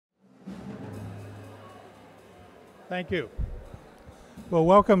Thank you. Well,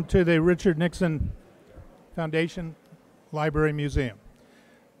 welcome to the Richard Nixon Foundation Library Museum.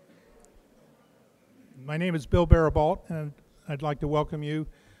 My name is Bill Barabalt, and I'd like to welcome you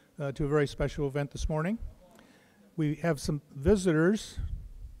to a very special event this morning. We have some visitors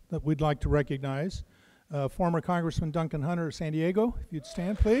that we'd like to recognize. Former Congressman Duncan Hunter of San Diego, if you'd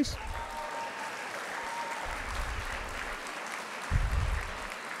stand, please.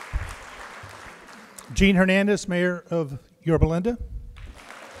 Gene Hernandez, Mayor of Yorba Linda.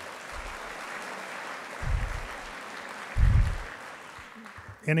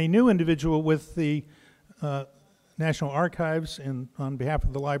 And a new individual with the National Archives and on behalf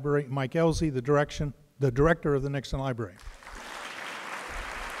of the library, Mike Elsey, the director of the Nixon Library.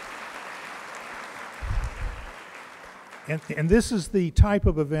 And this is the type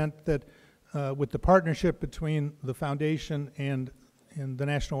of event that, with the partnership between the foundation and the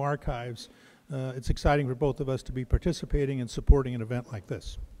National Archives, it's exciting for both of us to be participating and supporting an event like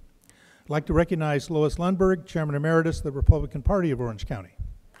this. I'd like to recognize Lois Lundberg, Chairman Emeritus of the Republican Party of Orange County.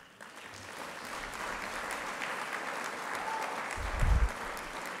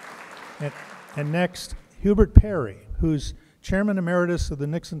 And next, Hubert Perry, who's Chairman Emeritus of the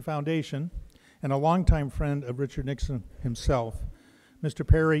Nixon Foundation and a longtime friend of Richard Nixon himself. Mr.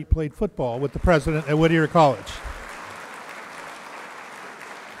 Perry played football with the president at Whittier College.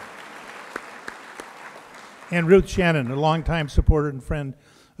 And Ruth Shannon, a longtime supporter and friend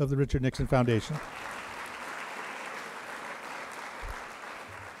of the Richard Nixon Foundation.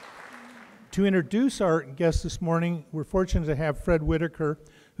 To introduce our guest this morning, we're fortunate to have Fred Whitaker,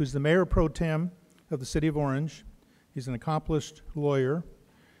 who's the Mayor Pro Tem of the City of Orange. He's an accomplished lawyer,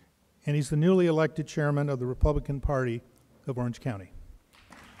 and he's the newly elected chairman of the Republican Party of Orange County.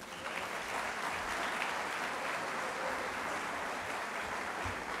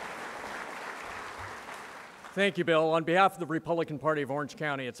 Thank you, Bill. On behalf of the Republican Party of Orange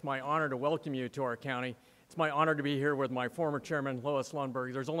County, it's my honor to welcome you to our county. It's my honor to be here with my former chairman, Lois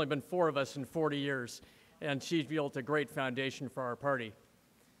Lundberg. There's only been 4 of us in 40 years, and she's built a great foundation for our party.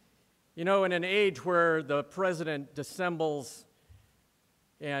 You know, in an age where the president dissembles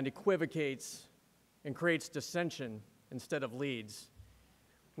and equivocates and creates dissension instead of leads,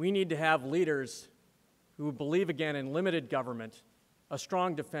 we need to have leaders who believe again in limited government, a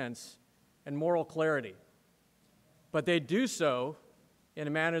strong defense, and moral clarity. But they do so in a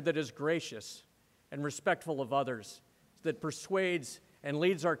manner that is gracious and respectful of others, that persuades and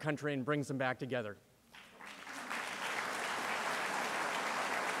leads our country and brings them back together.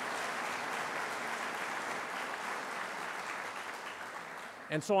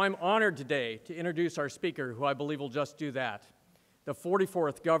 And so I'm honored today to introduce our speaker, who I believe will just do that, the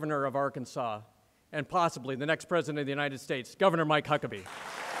 44th governor of Arkansas, and possibly the next president of the United States, Governor Mike Huckabee.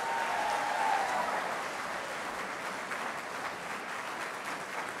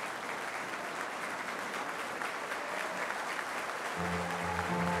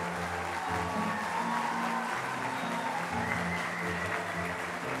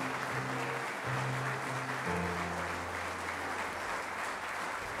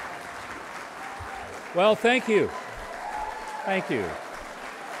 Well, thank you. Thank you.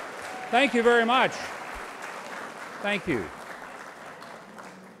 Thank you very much. Thank you.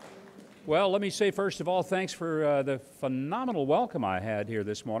 Well, let me say, first of all, thanks for the phenomenal welcome I had here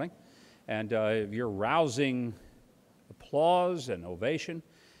this morning and your rousing applause and ovation.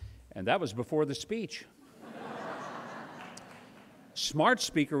 And that was before the speech. Smart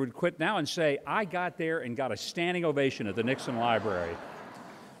speaker would quit now and say, I got there and got a standing ovation at the Nixon Library.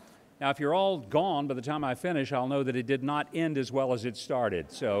 Now, if you're all gone by the time I finish, I'll know that it did not end as well as it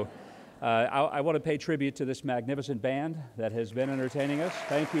started. So I want to pay tribute to this magnificent band that has been entertaining us.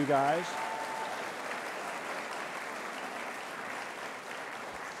 Thank you, guys.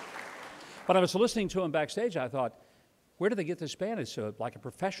 When I was listening to them backstage, I thought, where do they get this band? It's like a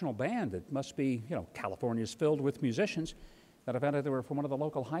professional band. It must be, you know, California's filled with musicians. That I found out they were from one of the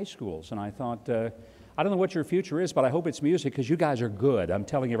local high schools. And I thought, I don't know what your future is, but I hope it's music, because you guys are good. I'm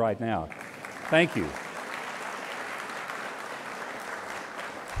telling you right now. Thank you.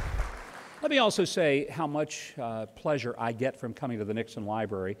 Let me also say how much pleasure I get from coming to the Nixon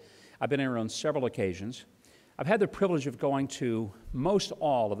Library. I've been here on several occasions. I've had the privilege of going to most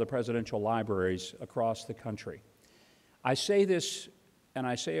all of the presidential libraries across the country. I say this, and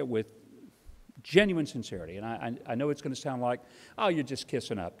I say it with genuine sincerity, and I know it's going to sound like, oh, you're just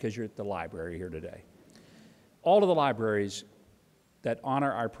kissing up because you're at the library here today. All of the libraries that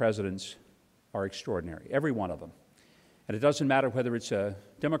honor our presidents are extraordinary, every one of them. And it doesn't matter whether it's a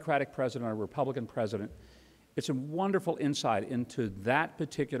Democratic president or a Republican president. It's a wonderful insight into that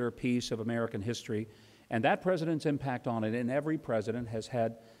particular piece of American history And that president's impact on it, and every president has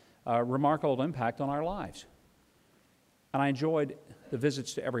had a remarkable impact on our lives. And I enjoyed the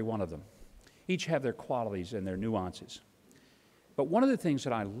visits to every one of them. Each have their qualities and their nuances. But one of the things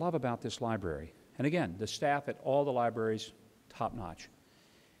that I love about this library, and again, the staff at all the libraries, top-notch.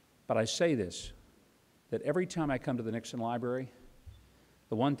 But I say this, that every time I come to the Nixon Library,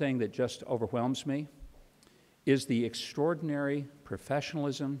 the one thing that just overwhelms me is the extraordinary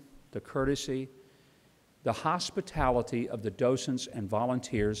professionalism, the courtesy, the hospitality of the docents and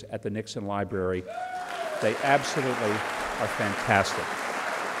volunteers at the Nixon Library. They absolutely are fantastic.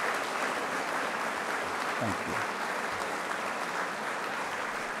 Thank you.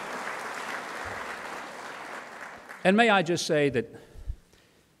 And may I just say that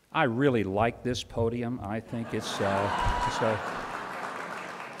I really like this podium. I think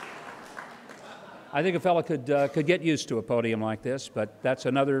I think a fellow could get used to a podium like this, but that's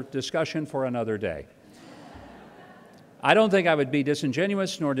another discussion for another day. I don't think I would be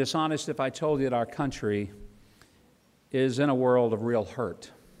disingenuous nor dishonest if I told you that our country is in a world of real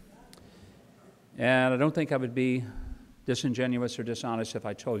hurt. And I don't think I would be disingenuous or dishonest if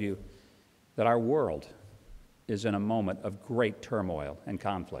I told you that our world is in a moment of great turmoil and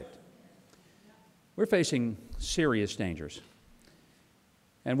conflict. We're facing serious dangers,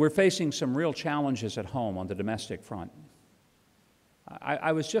 and we're facing some real challenges at home on the domestic front.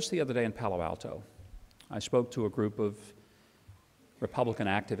 I was just the other day in Palo Alto. I spoke to a group of Republican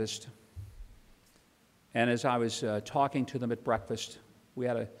activists, and as I was talking to them at breakfast, we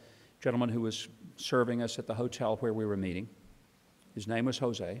had a gentleman who was serving us at the hotel where we were meeting. His name was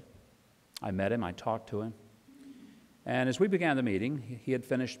Jose. I met him, I talked to him. And as we began the meeting, he had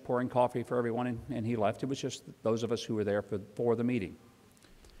finished pouring coffee for everyone, and he left. It was just those of us who were there for the meeting.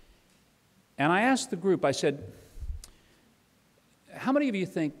 And I asked the group, I said, how many of you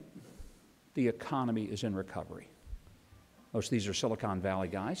think the economy is in recovery? Most of these are Silicon Valley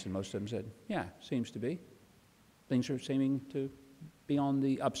guys, and most of them said, yeah, seems to be. Things are seeming to be on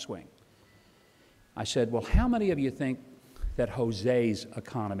the upswing. I said, well, how many of you think that Jose's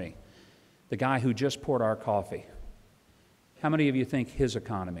economy, the guy who just poured our coffee, how many of you think his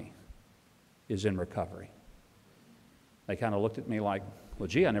economy is in recovery? They kind of looked at me like, well,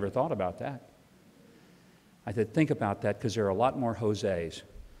 gee, I never thought about that. I said, think about that, because there are a lot more Jose's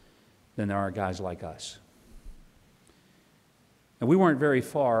than there are guys like us. And we weren't very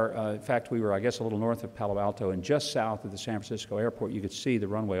far. In fact, we were, I guess, a little north of Palo Alto, and just south of the San Francisco airport, you could see the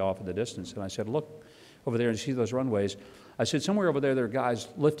runway off in the distance. And I said, look over there and see those runways. I said, somewhere over there are guys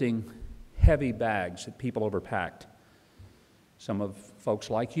lifting heavy bags that people overpacked. Some of folks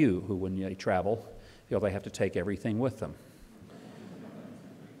like you, who when they travel, feel they have to take everything with them.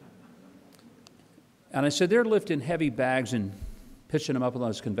 And I said, they're lifting heavy bags and pitching them up on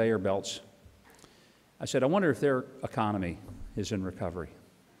those conveyor belts. I said, I wonder if their economy is in recovery.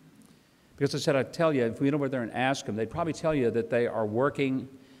 Because I said, I'd tell you, if we went over there and asked them, they'd probably tell you that they are working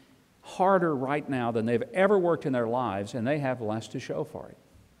harder right now than they've ever worked in their lives, and they have less to show for it.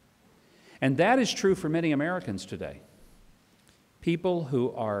 And that is true for many Americans today. People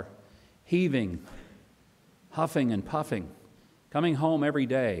who are heaving, huffing and puffing, coming home every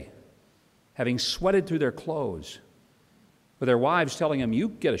day, having sweated through their clothes, with their wives telling them, you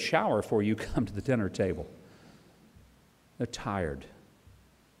get a shower before you come to the dinner table. They're tired.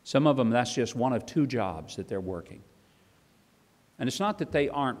 Some of them, that's just one of two jobs that they're working. And it's not that they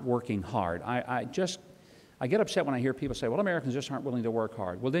aren't working hard. I get upset when I hear people say, well, Americans just aren't willing to work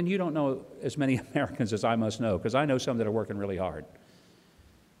hard. Well, then you don't know as many Americans as I must know, because I know some that are working really hard.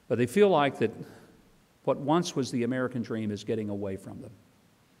 But they feel like that what once was the American dream is getting away from them.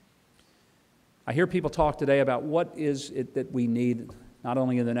 I hear people talk today about what is it that we need, not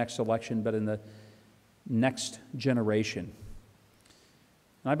only in the next election, but in the next generation.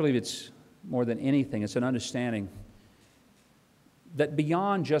 And I believe it's more than anything, it's an understanding that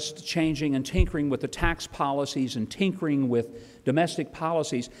beyond just changing and tinkering with the tax policies and tinkering with domestic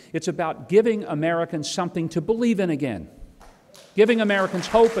policies, it's about giving Americans something to believe in again, giving Americans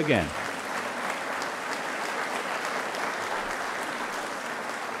hope again.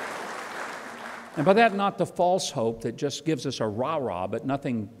 And by that, not the false hope that just gives us a rah-rah, but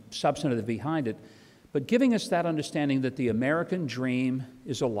nothing substantive behind it, but giving us that understanding that the American dream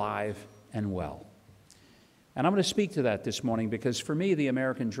is alive and well. And I'm going to speak to that this morning because for me, the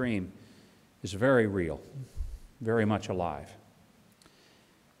American dream is very real, very much alive.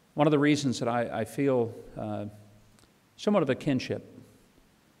 One of the reasons that I feel somewhat of a kinship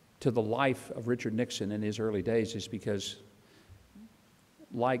to the life of Richard Nixon in his early days is because,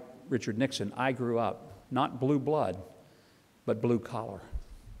 like Richard Nixon, I grew up not blue blood, but blue collar.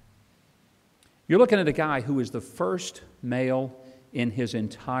 You're looking at a guy who is the first male in his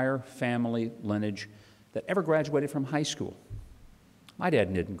entire family lineage that ever graduated from high school. My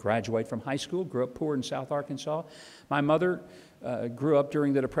dad didn't graduate from high school, grew up poor in South Arkansas. My mother grew up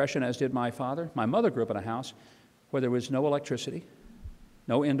during the Depression, as did my father. My mother grew up in a house where there was no electricity,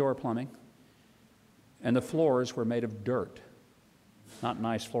 no indoor plumbing, and the floors were made of dirt, not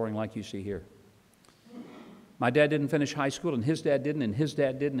nice flooring like you see here. My dad didn't finish high school, and his dad didn't, and his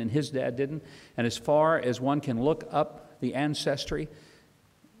dad didn't, and his dad didn't. And as far as one can look up the ancestry,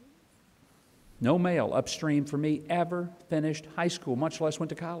 no male upstream for me ever finished high school, much less went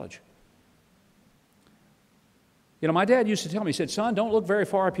to college. You know, my dad used to tell me, he said, son, don't look very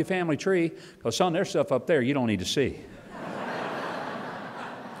far up your family tree, because, son, there's stuff up there you don't need to see.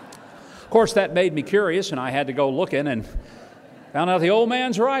 Of course, that made me curious, and I had to go looking and found out the old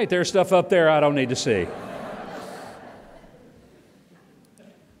man's right. There's stuff up there I don't need to see.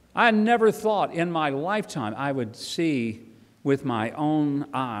 I never thought in my lifetime I would see with my own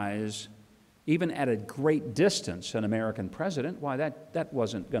eyes, even at a great distance, an American president. Why, that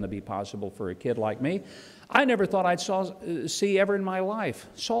wasn't going to be possible for a kid like me. I never thought I'd see ever in my life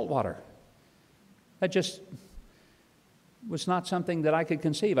saltwater. That just was not something that I could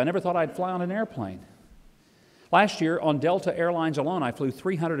conceive. I never thought I'd fly on an airplane. Last year, on Delta Airlines alone, I flew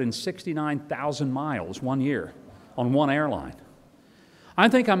 369,000 miles one year on one airline. I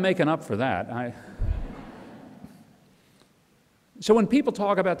think I'm making up for that. So when people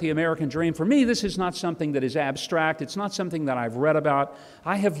talk about the American dream, for me, this is not something that is abstract. It's not something that I've read about.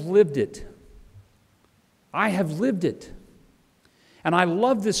 I have lived it. I have lived it. And I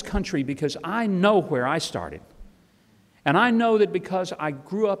love this country because I know where I started. And I know that because I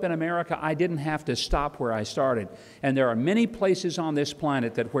grew up in America, I didn't have to stop where I started. And there are many places on this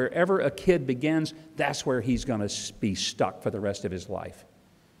planet that wherever a kid begins, that's where he's going to be stuck for the rest of his life.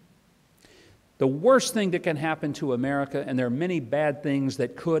 The worst thing that can happen to America, and there are many bad things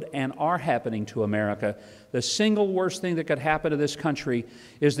that could and are happening to America, the single worst thing that could happen to this country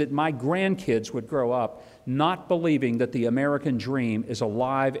is that my grandkids would grow up not believing that the American dream is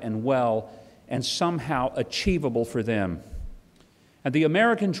alive and well and somehow achievable for them. And the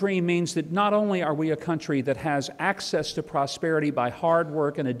American dream means that not only are we a country that has access to prosperity by hard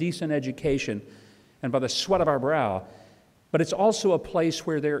work and a decent education and by the sweat of our brow, but it's also a place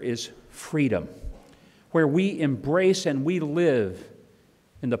where there is freedom, where we embrace and we live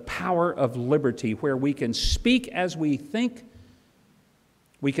in the power of liberty, where we can speak as we think,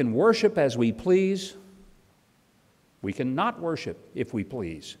 we can worship as we please, we can not worship if we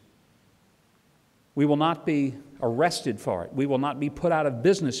please. We will not be arrested for it. We will not be put out of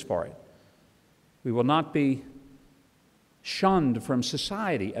business for it. We will not be shunned from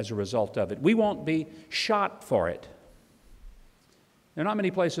society as a result of it. We won't be shot for it. There are not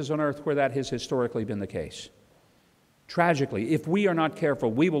many places on earth where that has historically been the case. Tragically, if we are not careful,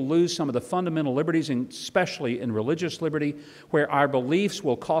 we will lose some of the fundamental liberties, and especially in religious liberty, where our beliefs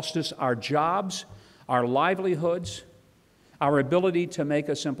will cost us our jobs, our livelihoods, our ability to make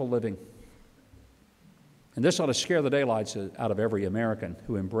a simple living. And this ought to scare the daylights out of every American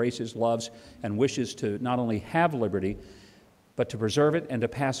who embraces, loves, and wishes to not only have liberty, but to preserve it and to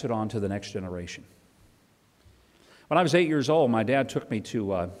pass it on to the next generation. When I was 8 years old, my dad took me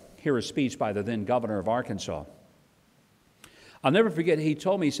to hear a speech by the then governor of Arkansas. I'll never forget, he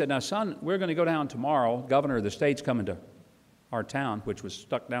told me, he said, now, son, we're going to go down tomorrow. Governor of the state's coming to our town, which was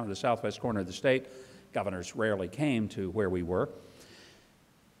stuck down in the southwest corner of the state. Governors rarely came to where we were.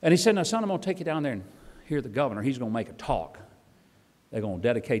 And he said, now, son, I'm going to take you down there and hear the governor. He's going to make a talk. They're going to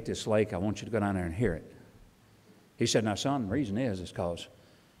dedicate this lake. I want you to go down there and hear it. He said, now, son, the reason is because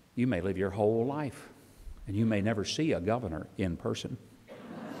you may live your whole life and you may never see a governor in person.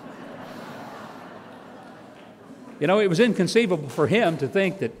 You know, it was inconceivable for him to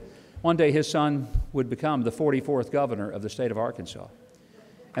think that one day his son would become the 44th governor of the state of Arkansas,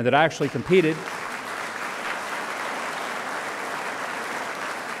 and that actually competed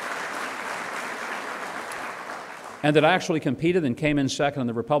and came in second in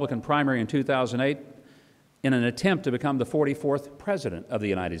the Republican primary in 2008 in an attempt to become the 44th president of the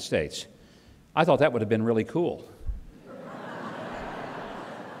United States. I thought that would have been really cool.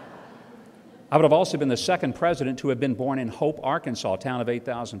 I would have also been the second president to have been born in Hope, Arkansas, a town of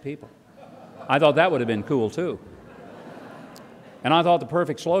 8,000 people. I thought that would have been cool, too. And I thought the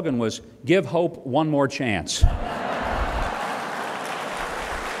perfect slogan was, give hope one more chance.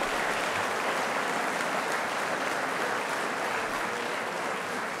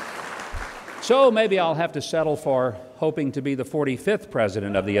 So maybe I'll have to settle for hoping to be the 45th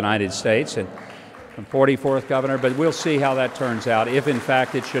president of the United States and 44th governor, but we'll see how that turns out, if in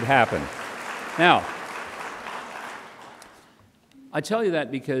fact it should happen. Now, I tell you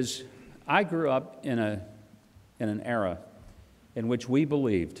that because I grew up in an era in which we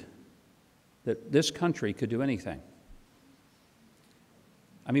believed that this country could do anything.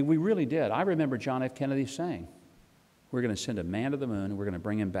 I mean, we really did. I remember John F. Kennedy saying, we're going to send a man to the moon and we're going to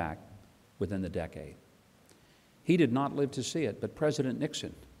bring him back within the decade. He did not live to see it, but President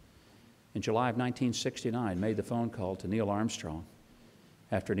Nixon, in July of 1969, made the phone call to Neil Armstrong.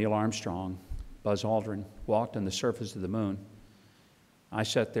 After Neil Armstrong, Buzz Aldrin walked on the surface of the moon, I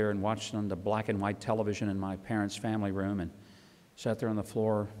sat there and watched on the black and white television in my parents' family room and sat there on the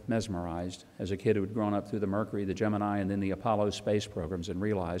floor mesmerized as a kid who had grown up through the Mercury, the Gemini, and then the Apollo space programs and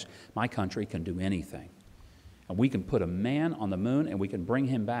realized my country can do anything. And we can put a man on the moon and we can bring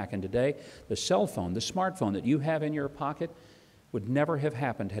him back. And today, the cell phone, the smartphone that you have in your pocket would never have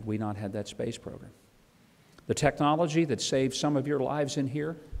happened had we not had that space program. The technology that saved some of your lives in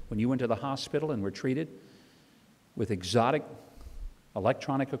here when you went to the hospital and were treated with exotic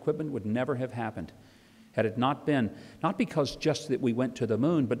electronic equipment would never have happened had it not been, not because just that we went to the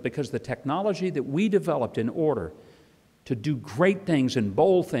moon, but because the technology that we developed in order to do great things and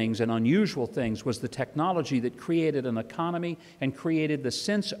bold things and unusual things was the technology that created an economy and created the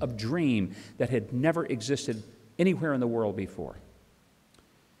sense of dream that had never existed anywhere in the world before.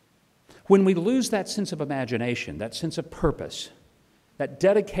 When we lose that sense of imagination, that sense of purpose, that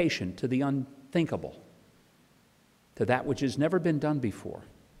dedication to the unthinkable, to that which has never been done before,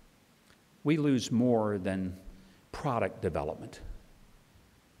 we lose more than product development.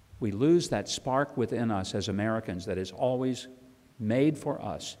 We lose that spark within us as Americans that has always made for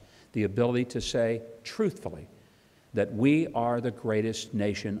us the ability to say truthfully that we are the greatest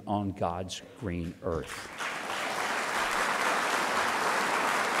nation on God's green earth.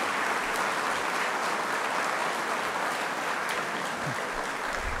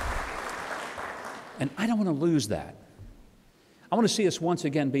 And I don't want to lose that. I want to see us once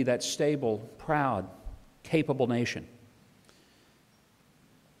again be that stable, proud, capable nation.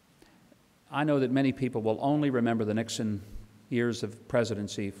 I know that many people will only remember the Nixon years of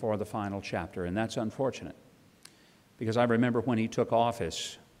presidency for the final chapter, and that's unfortunate. Because I remember when he took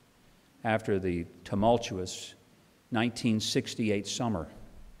office after the tumultuous 1968 summer,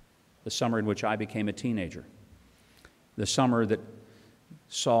 the summer in which I became a teenager, the summer that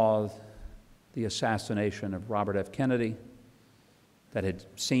saw the assassination of Robert F. Kennedy, that had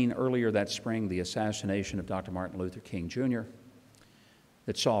seen earlier that spring the assassination of Dr. Martin Luther King Jr.,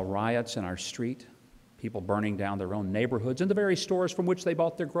 that saw riots in our street, people burning down their own neighborhoods and the very stores from which they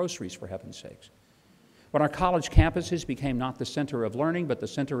bought their groceries, for heaven's sakes. When our college campuses became not the center of learning, but the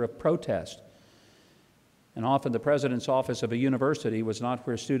center of protest. And often the president's office of a university was not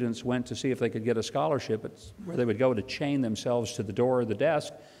where students went to see if they could get a scholarship, but where they would go to chain themselves to the door or the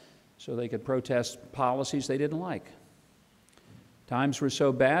desk so they could protest policies they didn't like. Times were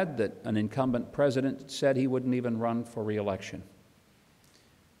so bad that an incumbent president said he wouldn't even run for re-election.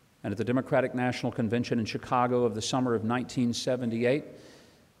 And at the Democratic National Convention in Chicago of the summer of 1978,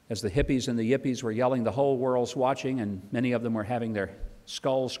 as the hippies and the yippies were yelling, the whole world's watching, and many of them were having their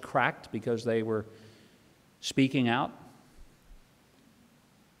skulls cracked because they were speaking out,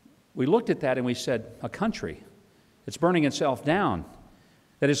 we looked at that and we said, a country that's burning itself down,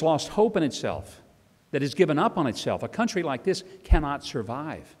 that has lost hope in itself, that has given up on itself, a country like this cannot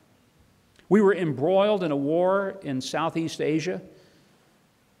survive. We were embroiled in a war in Southeast Asia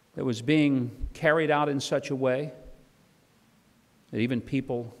that was being carried out in such a way that even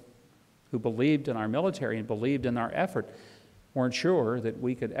people who believed in our military and believed in our effort weren't sure that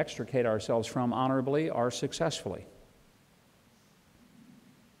we could extricate ourselves from honorably or successfully.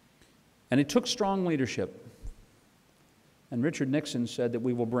 And it took strong leadership. And Richard Nixon said that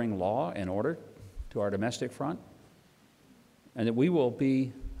we will bring law and order to our domestic front, and that we will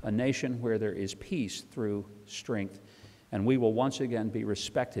be a nation where there is peace through strength, and we will once again be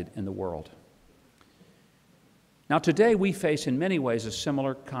respected in the world. Now today we face in many ways a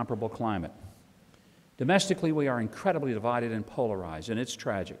similar, comparable climate. Domestically we are incredibly divided and polarized, and it's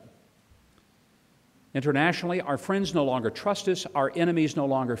tragic. Internationally, our friends no longer trust us, our enemies no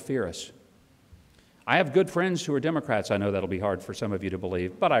longer fear us. I have good friends who are Democrats. I know that'll be hard for some of you to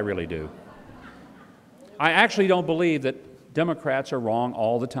believe, but I really do. I actually don't believe that Democrats are wrong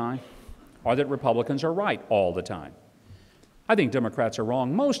all the time, or that Republicans are right all the time. I think Democrats are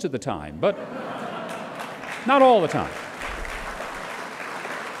wrong most of the time, but not all the time.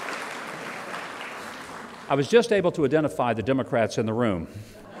 I was just able to identify the Democrats in the room.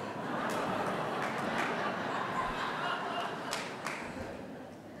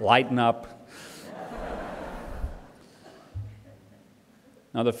 Lighten up.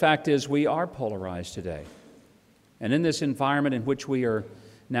 Now, the fact is, we are polarized today. And in this environment in which we are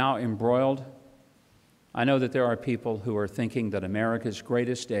now embroiled, I know that there are people who are thinking that America's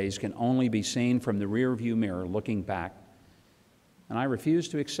greatest days can only be seen from the rearview mirror looking back. And I refuse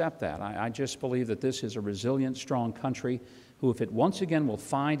to accept that. I just believe that this is a resilient, strong country who, if it once again will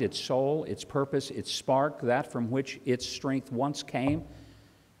find its soul, its purpose, its spark, that from which its strength once came,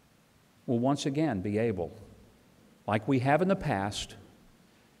 will once again be able, like we have in the past,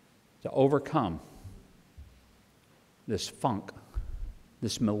 to overcome this funk,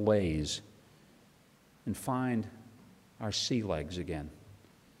 this malaise, and find our sea legs again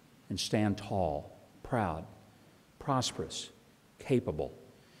and stand tall, proud, prosperous, capable,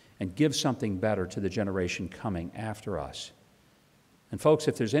 and give something better to the generation coming after us. And folks,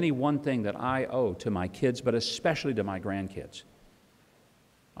 if there's any one thing that I owe to my kids, but especially to my grandkids,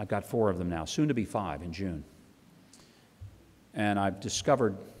 I've got 4 of them now, soon to be 5 in June. And I've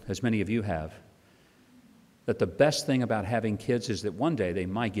discovered, as many of you have, that the best thing about having kids is that one day they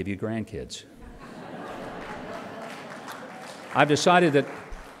might give you grandkids. I've decided that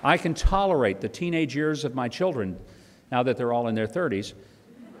I can tolerate the teenage years of my children, now that they're all in their 30s.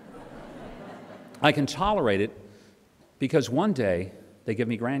 I can tolerate it because one day they give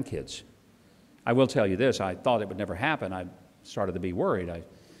me grandkids. I will tell you this, I thought it would never happen. I started to be worried. I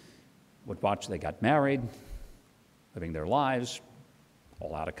would watch they got married, living their lives,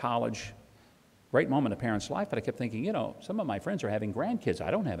 all out of college. Great moment in a parent's life, but I kept thinking, you know, some of my friends are having grandkids.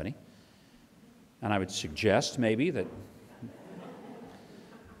 I don't have any. And I would suggest maybe that,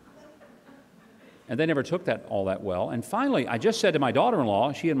 and they never took that all that well. And finally, I just said to my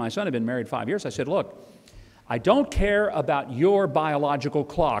daughter-in-law, she and my son have been married 5 years, I said, look, I don't care about your biological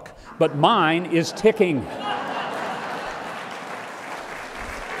clock, but mine is ticking.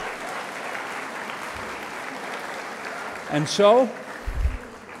 And so,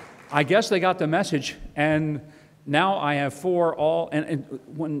 I guess they got the message, and now I have 4 all, and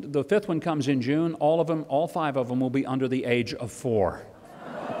when the 5th one comes in June, all 5 of them will be under the age of 4.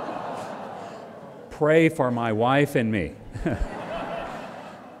 Pray for my wife and me.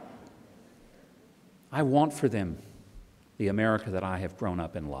 I want for them the America that I have grown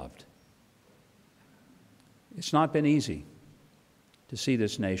up and loved. It's not been easy to see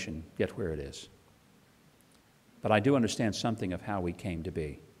this nation get where it is. But I do understand something of how we came to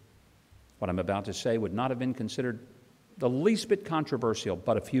be. What I'm about to say would not have been considered the least bit controversial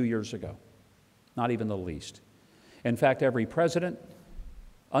but a few years ago. Not even the least. In fact, every president,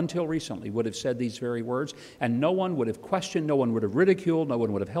 until recently, would have said these very words, and no one would have questioned, no one would have ridiculed, no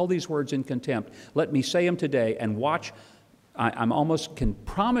one would have held these words in contempt. Let me say them today and watch. I almost can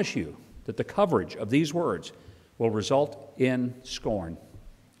promise you that the coverage of these words will result in scorn.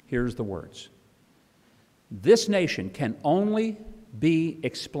 Here's the words. This nation can only be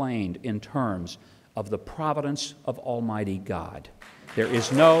explained in terms of the providence of Almighty God. There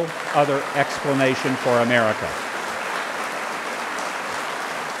is no other explanation for America.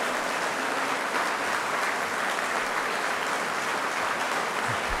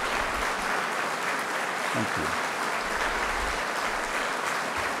 Thank you.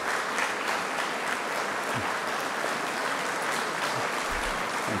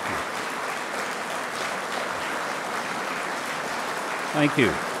 Thank you. Thank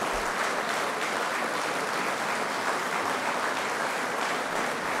you.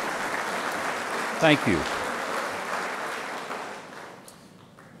 Thank you.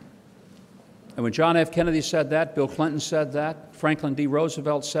 And when John F. Kennedy said that, Bill Clinton said that, Franklin D.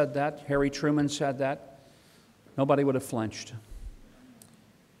 Roosevelt said that, Harry Truman said that, nobody would have flinched.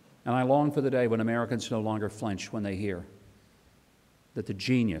 And I long for the day when Americans no longer flinch when they hear that the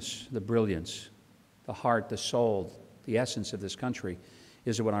genius, the brilliance, the heart, the soul, the essence of this country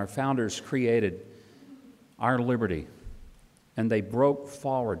is that when our founders created our liberty and they broke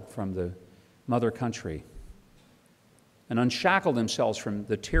forward from the mother country and unshackled themselves from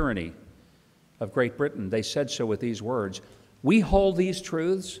the tyranny of Great Britain, they said so with these words, "We hold these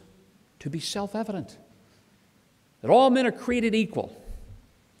truths to be self-evident, that all men are created equal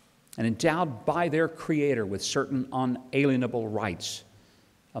and endowed by their Creator with certain unalienable rights,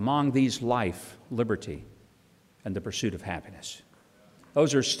 among these life, liberty, and the pursuit of happiness."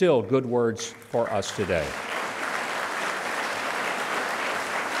 Those are still good words for us today.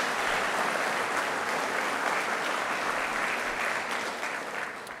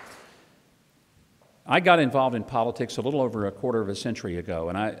 I got involved in politics a little over a quarter of a century ago,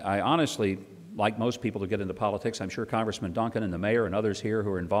 and I honestly, like most people who get into politics, I'm sure Congressman Duncan and the mayor and others here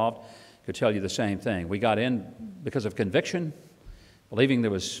who are involved could tell you the same thing. We got in because of conviction, believing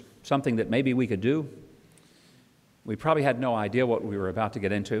there was something that maybe we could do. We probably had no idea what we were about to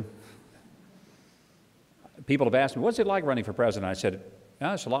get into. People have asked me, what's it like running for president? I said,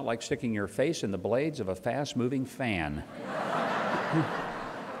 oh, it's a lot like sticking your face in the blades of a fast-moving fan.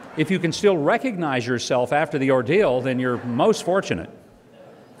 If you can still recognize yourself after the ordeal, then you're most fortunate.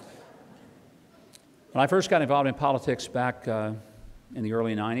 When I first got involved in politics back in the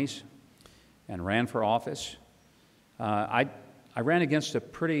early 90s and ran for office, I ran against a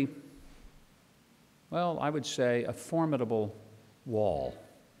pretty, well, I would say a formidable wall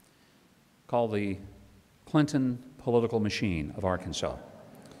called the Clinton political machine of Arkansas.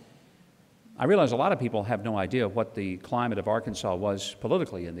 I realize a lot of people have no idea what the climate of Arkansas was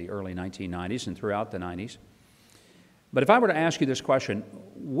politically in the early 1990s and throughout the 90s. But if I were to ask you this question,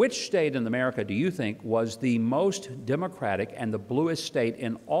 which state in America do you think was the most democratic and the bluest state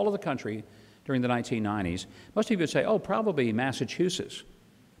in all of the country during the 1990s? Most of you would say, oh, probably Massachusetts,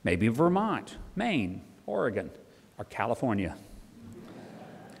 maybe Vermont, Maine, Oregon, or California.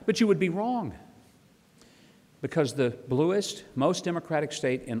 But you would be wrong, because the bluest, most democratic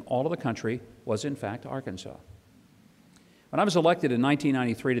state in all of the country was, in fact, Arkansas. When I was elected in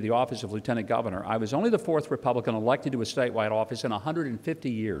 1993 to the office of Lieutenant Governor, I was only the 4th Republican elected to a statewide office in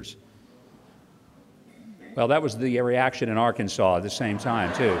 150 years. Well, that was the reaction in Arkansas at the same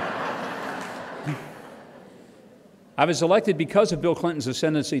time, too. I was elected because of Bill Clinton's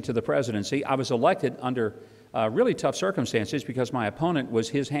ascendancy to the presidency. I was elected under really tough circumstances because my opponent was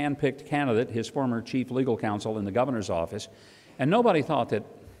his hand-picked candidate, his former chief legal counsel in the governor's office, and nobody thought that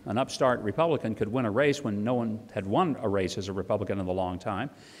an upstart Republican could win a race when no one had won a race as a Republican in a long time.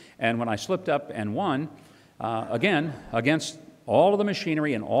 And when I slipped up and won, again, against all of the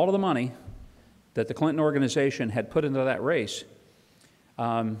machinery and all of the money that the Clinton organization had put into that race,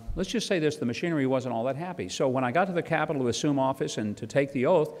 let's just say this, the machinery wasn't all that happy. So when I got to the Capitol to assume office and to take the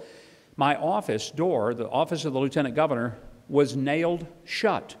oath, my office door, the office of the Lieutenant Governor, was nailed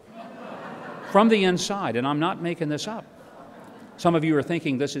shut from the inside, and I'm not making this up. Some of you are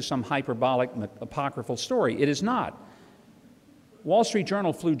thinking this is some hyperbolic, apocryphal story. It is not. Wall Street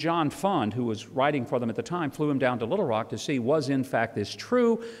Journal flew John Fund, who was writing for them at the time, flew him down to Little Rock to see, was in fact this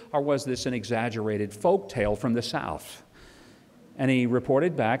true, or was this an exaggerated folk tale from the South? And he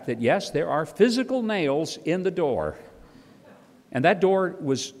reported back that, yes, there are physical nails in the door. And that door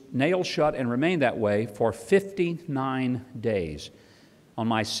was nailed shut and remained that way for 59 days. On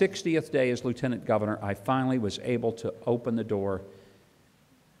my 60th day as Lieutenant Governor, I finally was able to open the door.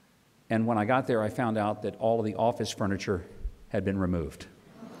 And when I got there, I found out that all of the office furniture had been removed.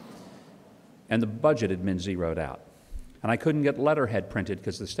 And the budget had been zeroed out. And I couldn't get letterhead printed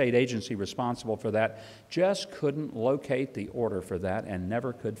because the state agency responsible for that just couldn't locate the order for that and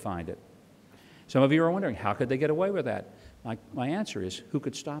never could find it. Some of you are wondering, how could they get away with that? My answer is, who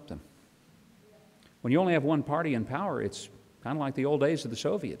could stop them? When you only have one party in power, it's kind of like the old days of the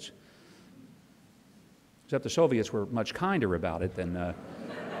Soviets. Except the Soviets were much kinder about it than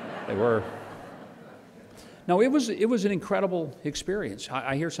they were. No, it was an incredible experience.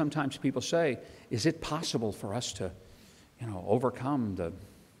 I hear sometimes people say, is it possible for us to, overcome the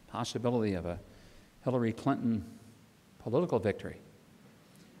possibility of a Hillary Clinton political victory?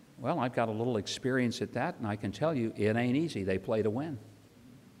 Well, I've got a little experience at that, and I can tell you it ain't easy. They play to win.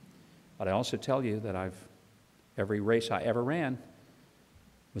 But I also tell you that every race I ever ran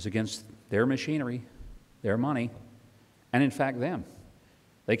was against their machinery, their money, and in fact them.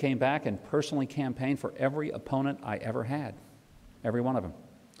 They came back and personally campaigned for every opponent I ever had, every one of them.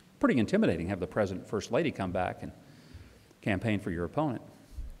 Pretty intimidating to have the President and First Lady come back and campaign for your opponent.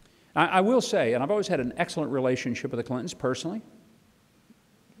 I will say, and I've always had an excellent relationship with the Clintons personally,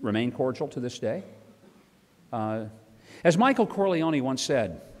 remain cordial to this day. As Michael Corleone once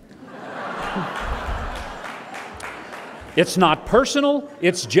said, it's not personal,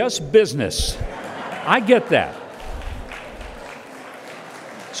 it's just business. I get that.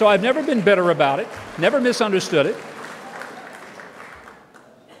 So I've never been bitter about it, never misunderstood it.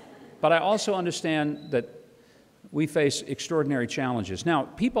 But I also understand that we face extraordinary challenges. Now,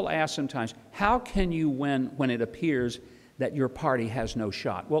 people ask sometimes, how can you win when it appears that your party has no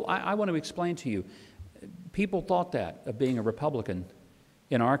shot? Well, I want to explain to you. People thought that of being a Republican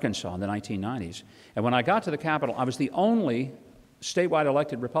in Arkansas in the 1990s. And when I got to the Capitol, I was the only statewide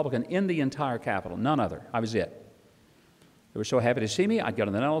elected Republican in the entire Capitol, none other. I was it. They were so happy to see me. I'd get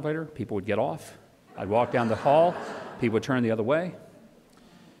on an elevator, people would get off. I'd walk down the hall, people would turn the other way.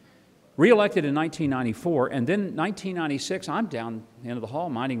 Re-elected in 1994, and then 1996, I'm down the end of the hall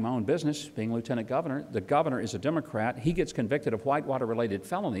minding my own business, being Lieutenant Governor. The governor is a Democrat. He gets convicted of Whitewater-related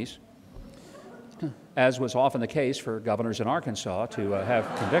felonies, as was often the case for governors in Arkansas to have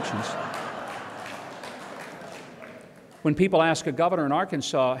convictions. When people ask a governor in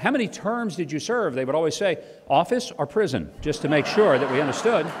Arkansas, how many terms did you serve? They would always say, office or prison, just to make sure that we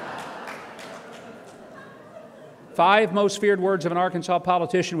understood. 5 most feared words of an Arkansas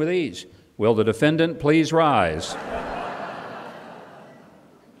politician with ease. Will the defendant please rise?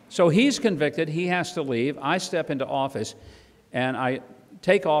 So he's convicted, he has to leave. I step into office, and I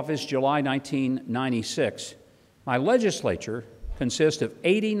take office July 1996. My legislature consists of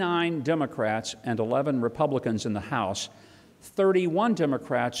 89 Democrats and 11 Republicans in the House, 31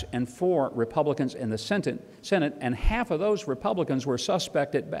 Democrats and 4 Republicans in the Senate, and half of those Republicans were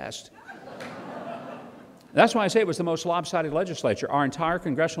suspect at best. That's why I say it was the most lopsided legislature. Our entire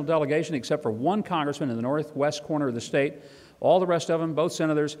congressional delegation, except for 1 congressman in the northwest corner of the state, all the rest of them, both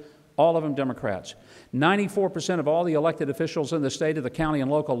senators, all of them Democrats. 94% of all the elected officials in the state, of the county and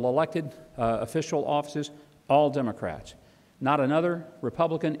local elected official offices, all Democrats. Not another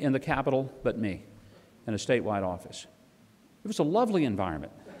Republican in the Capitol but me in a statewide office. It was a lovely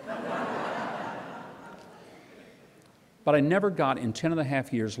environment. But I never got in 10 and a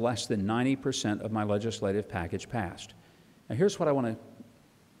half years less than 90% of my legislative package passed. Now here's what I want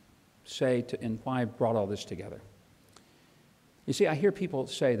to say and why I brought all this together. You see, I hear people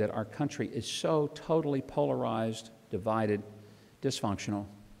say that our country is so totally polarized, divided, dysfunctional,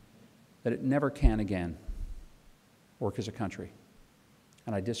 that it never can again work as a country.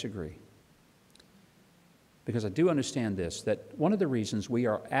 And I disagree. Because I do understand this, that one of the reasons we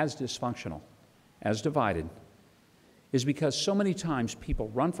are as dysfunctional, as divided, is because so many times people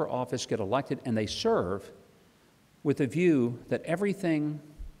run for office, get elected, and they serve with the view that everything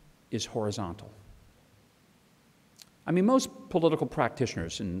is horizontal. I mean, most political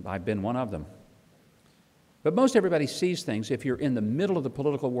practitioners, and I've been one of them, but most everybody sees things if you're in the middle of the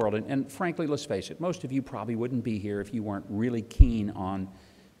political world, and frankly, let's face it, most of you probably wouldn't be here if you weren't really keen on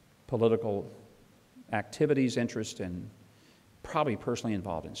political activities, interest, and probably personally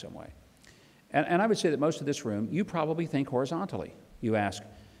involved in some way. And I would say that most of this room, you probably think horizontally. You ask,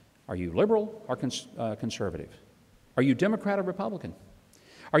 are you liberal or conservative? Are you Democrat or Republican?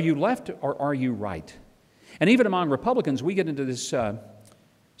 Are you left or are you right? And even among Republicans, we get into this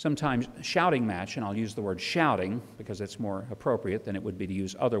sometimes shouting match, and I'll use the word shouting because it's more appropriate than it would be to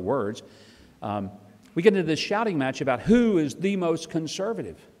use other words. We get into this shouting match about who is the most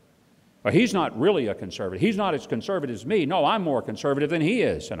conservative. Well, he's not really a conservative. He's not as conservative as me. No, I'm more conservative than he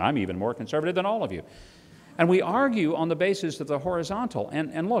is, and I'm even more conservative than all of you. And we argue on the basis of the horizontal.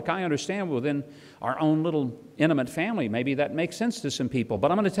 And look, I understand within our own little intimate family, maybe that makes sense to some people.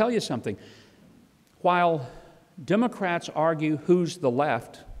 But I'm going to tell you something. While Democrats argue who's the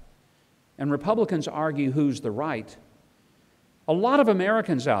left and Republicans argue who's the right, a lot of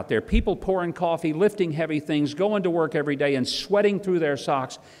Americans out there, people pouring coffee, lifting heavy things, going to work every day and sweating through their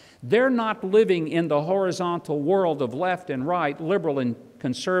socks, they're not living in the horizontal world of left and right, liberal and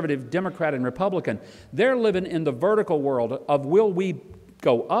conservative, Democrat and Republican. They're living in the vertical world of will we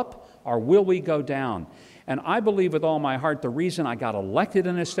go up or will we go down? And I believe with all my heart the reason I got elected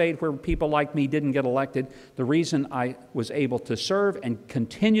in a state where people like me didn't get elected, the reason I was able to serve and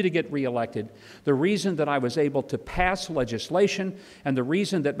continue to get reelected, the reason that I was able to pass legislation, and the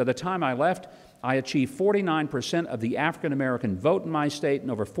reason that by the time I left, I achieved 49% of the African American vote in my state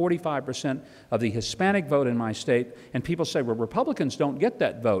and over 45% of the Hispanic vote in my state. And people say, well, Republicans don't get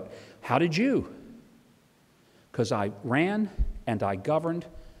that vote. How did you? Because I ran and I governed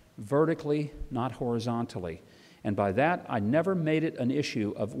vertically, not horizontally. And by that, I never made it an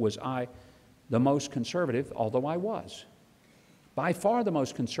issue of was I the most conservative, although I was. By far the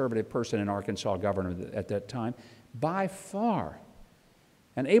most conservative person in Arkansas governor at that time, by far.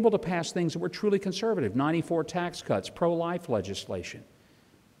 And able to pass things that were truly conservative, 94 tax cuts, pro-life legislation,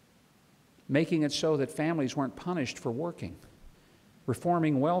 making it so that families weren't punished for working,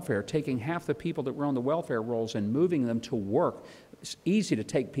 reforming welfare, taking half the people that were on the welfare rolls and moving them to work. It's easy to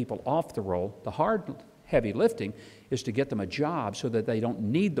take people off the roll. The hard, heavy lifting is to get them a job so that they don't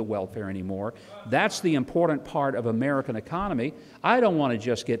need the welfare anymore. That's the important part of American economy. I don't want to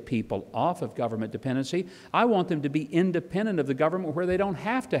just get people off of government dependency. I want them to be independent of the government where they don't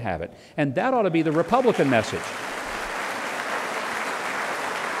have to have it. And that ought to be the Republican message.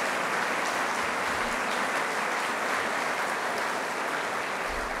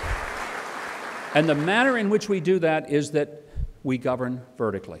 And the manner in which we do that is that we govern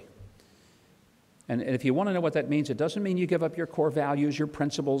vertically. And if you want to know what that means, it doesn't mean you give up your core values, your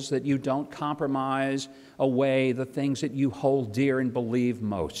principles, that you don't compromise away the things that you hold dear and believe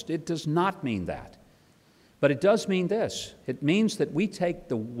most. It does not mean that. But it does mean this. It means that we take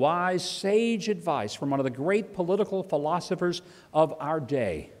the wise, sage advice from one of the great political philosophers of our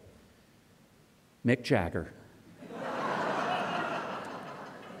day, Mick Jagger.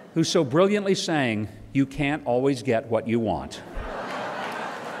 who so brilliantly sang, "You can't always get what you want."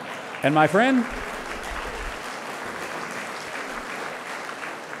 And my friend,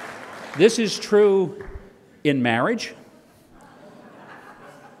 this is true in marriage,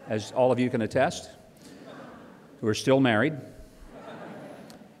 as all of you can attest, who are still married.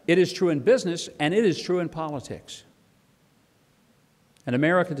 It is true in business, and it is true in politics. And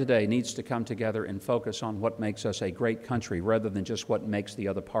America today needs to come together and focus on what makes us a great country rather than just what makes the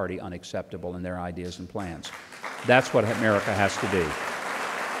other party unacceptable in their ideas and plans. That's what America has to be.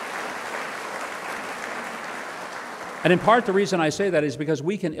 And in part, the reason I say that is because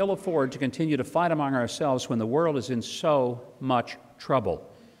we can ill afford to continue to fight among ourselves when the world is in so much trouble.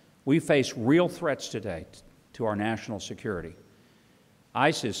 We face real threats today to our national security.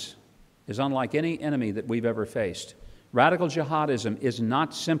 ISIS is unlike any enemy that we've ever faced. Radical jihadism is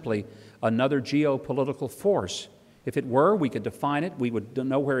not simply another geopolitical force. If it were, we could define it. We would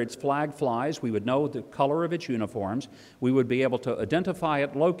know where its flag flies. We would know the color of its uniforms. We would be able to identify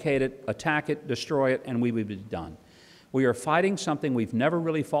it, locate it, attack it, destroy it, and we would be done. We are fighting something we've never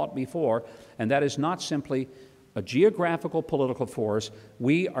really fought before, and that is not simply a geographical political force.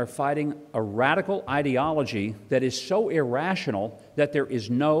 We are fighting a radical ideology that is so irrational that there is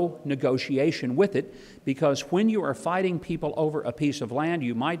no negotiation with it, because when you are fighting people over a piece of land,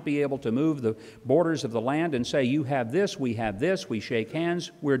 you might be able to move the borders of the land and say, you have this, we shake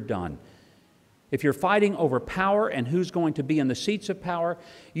hands, we're done. If you're fighting over power and who's going to be in the seats of power,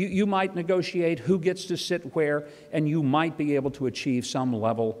 you might negotiate who gets to sit where, and you might be able to achieve some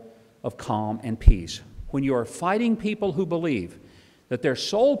level of calm and peace. When you are fighting people who believe that their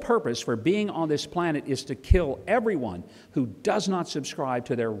sole purpose for being on this planet is to kill everyone who does not subscribe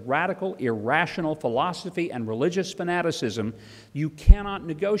to their radical, irrational philosophy and religious fanaticism, you cannot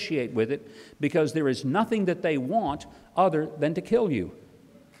negotiate with it, because there is nothing that they want other than to kill you.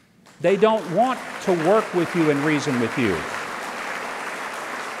 They don't want to work with you and reason with you.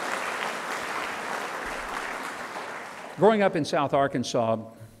 Growing up in South Arkansas,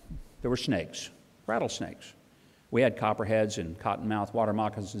 there were snakes. Rattlesnakes. We had copperheads and cottonmouth water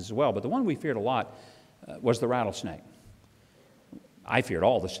moccasins as well, but the one we feared a lot was the rattlesnake. I feared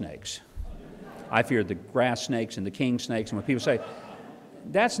all the snakes. I feared the grass snakes and the king snakes, and when people say,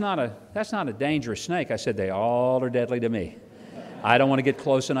 that's not a dangerous snake, I said, they all are deadly to me. I don't want to get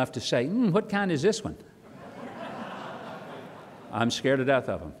close enough to say, what kind is this one? I'm scared to death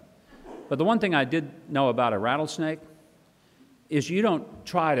of them. But the one thing I did know about a rattlesnake is you don't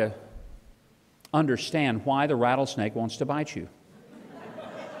try to understand why the rattlesnake wants to bite you.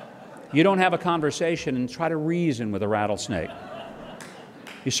 You don't have a conversation and try to reason with a rattlesnake.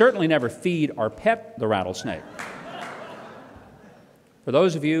 You certainly never feed or pet the rattlesnake. For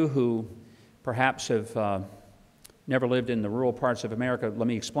those of you who perhaps have never lived in the rural parts of America, let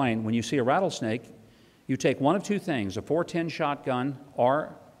me explain. When you see a rattlesnake, you take one of two things, a .410 shotgun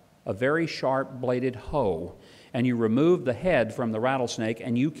or a very sharp-bladed hoe, and you remove the head from the rattlesnake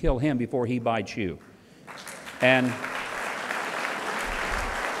and you kill him before he bites you. And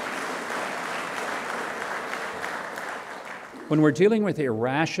when we're dealing with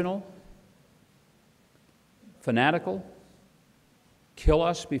irrational, fanatical, kill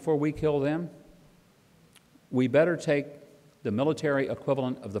us before we kill them, we better take the military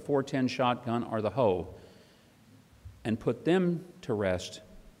equivalent of the .410 shotgun or the hoe and put them to rest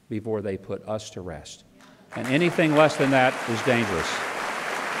before they put us to rest. And anything less than that is dangerous.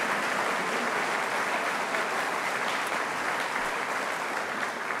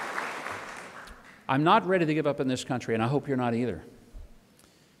 I'm not ready to give up in this country, and I hope you're not either.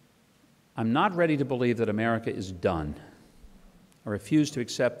 I'm not ready to believe that America is done. I refuse to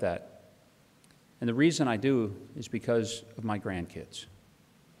accept that. And the reason I do is because of my grandkids,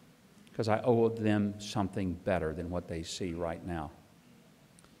 because I owe them something better than what they see right now.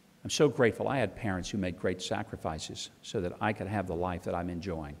 I'm so grateful. I had parents who made great sacrifices so that I could have the life that I'm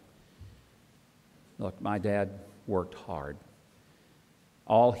enjoying. Look, my dad worked hard.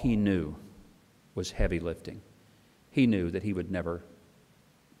 All he knew was heavy lifting. He knew that he would never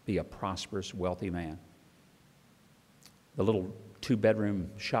be a prosperous, wealthy man. The little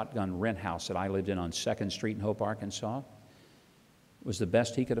two-bedroom shotgun rent house that I lived in on 2nd Street in Hope, Arkansas, was the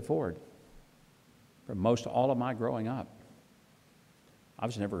best he could afford for most all of my growing up. I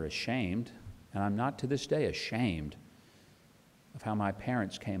was never ashamed, and I'm not to this day ashamed of how my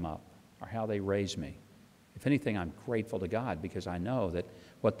parents came up or how they raised me. If anything, I'm grateful to God because I know that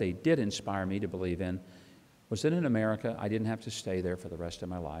what they did inspire me to believe in was that in America, I didn't have to stay there for the rest of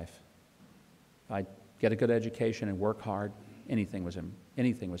my life. If I'd get a good education and work hard, anything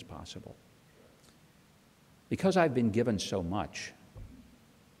was possible. Because I've been given so much,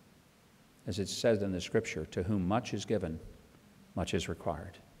 as it says in the Scripture, to whom much is given, much is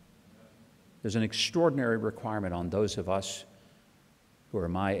required. There's an extraordinary requirement on those of us who are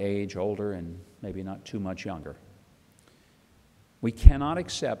my age, older, and maybe not too much younger. We cannot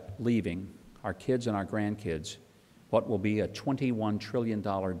accept leaving our kids and our grandkids what will be a $21 trillion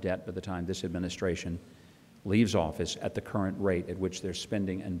debt by the time this administration leaves office at the current rate at which they're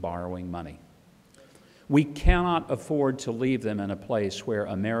spending and borrowing money. We cannot afford to leave them in a place where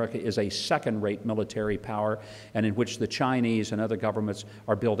America is a second-rate military power and in which the Chinese and other governments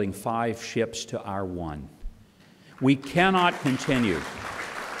are building 5 ships to our 1. We cannot continue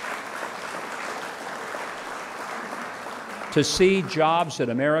to see jobs that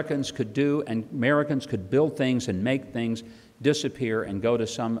Americans could do and Americans could build things and make things disappear and go to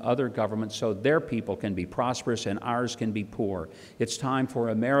some other government so their people can be prosperous and ours can be poor. It's time for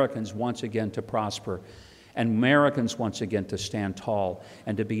Americans once again to prosper and Americans once again to stand tall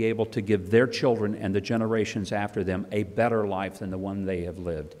and to be able to give their children and the generations after them a better life than the one they have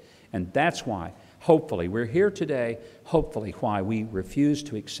lived. And that's why, hopefully, we're here today, hopefully why we refuse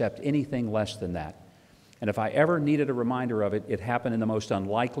to accept anything less than that. And if I ever needed a reminder of it, it happened in the most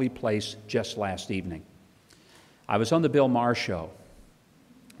unlikely place just last evening. I was on the Bill Maher show,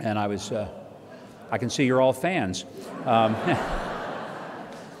 and I can see you're all fans.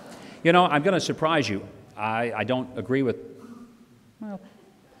 You know, I'm going to surprise you. I don't agree with, well,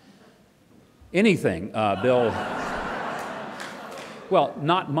 anything Bill, well,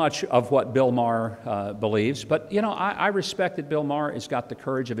 not much of what Bill Maher believes, but, you know, I respect that Bill Maher has got the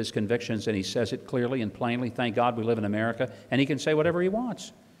courage of his convictions, and he says it clearly and plainly. Thank God we live in America, and he can say whatever he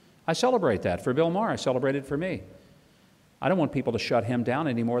wants. I celebrate that. For Bill Maher, I celebrate it for me. I don't want people to shut him down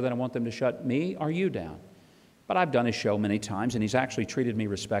any more than I want them to shut me or you down. But I've done his show many times, and he's actually treated me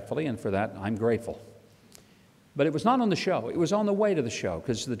respectfully, and for that, I'm grateful. But it was not on the show. It was on the way to the show,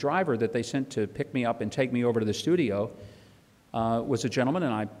 because the driver that they sent to pick me up and take me over to the studio was a gentleman,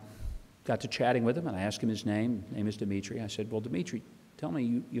 and I got to chatting with him, and I asked him his name. His name is Dimitri. I said, well, Dimitri, tell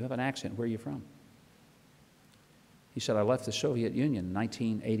me, you have an accent. Where are you from? He said, I left the Soviet Union in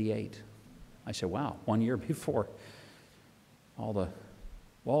 1988. I said, wow, 1 year before all the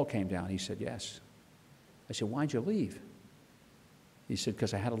wall came down. He said, yes. I said, why'd you leave? He said,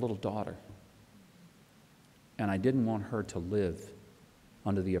 because I had a little daughter, and I didn't want her to live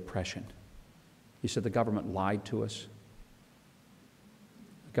under the oppression. He said, the government lied to us.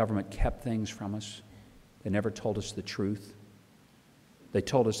 The government kept things from us. They never told us the truth. They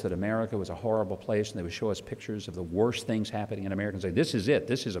told us that America was a horrible place, and they would show us pictures of the worst things happening in America and say, this is it.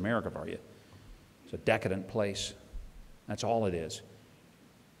 This is America for you. It's a decadent place. That's all it is.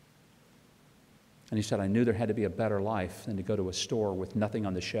 And he said, I knew there had to be a better life than to go to a store with nothing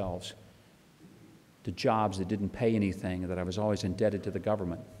on the shelves, to jobs that didn't pay anything, that I was always indebted to the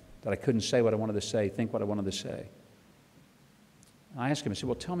government, that I couldn't say what I wanted to say, think what I wanted to say. I asked him, I said,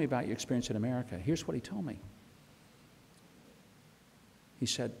 well, tell me about your experience in America. Here's what he told me. He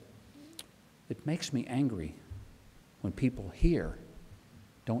said, it makes me angry when people here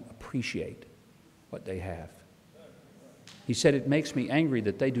don't appreciate what they have. He said, it makes me angry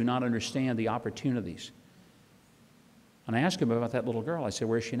that they do not understand the opportunities. And I asked him about that little girl. I said,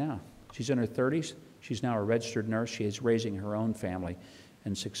 where is she now? She's in her 30s. She's now a registered nurse. She is raising her own family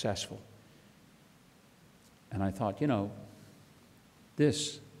and successful. And I thought, you know,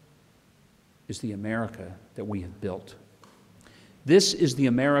 this is the America that we have built. This is the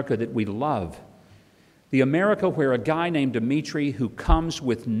America that we love. The America where a guy named Dimitri, who comes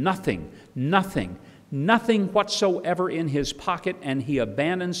with nothing whatsoever in his pocket, and he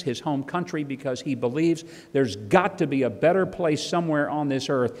abandons his home country because he believes there's got to be a better place somewhere on this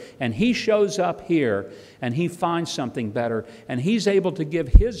earth. And he shows up here and he finds something better, and he's able to give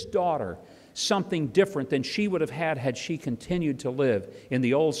his daughter something different than she would have had she continued to live in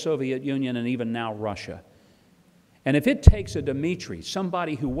the old Soviet Union and even now Russia. And if it takes a Dimitri,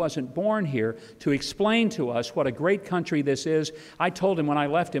 somebody who wasn't born here, to explain to us what a great country this is, I told him when I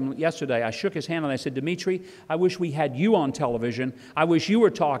left him yesterday, I shook his hand and I said, Dimitri, I wish we had you on television. I wish you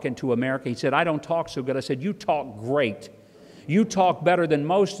were talking to America. He said, I don't talk so good. I said, you talk great. You talk better than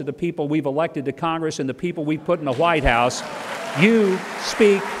most of the people we've elected to Congress and the people we've put in the White House. You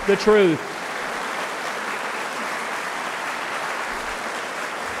speak the truth.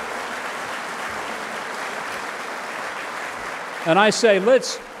 And I say,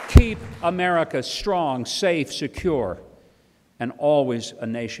 let's keep America strong, safe, secure, and always a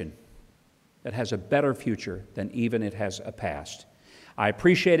nation that has a better future than even it has a past. I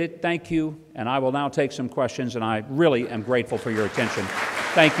appreciate it. Thank you. And I will now take some questions, and I really am grateful for your attention.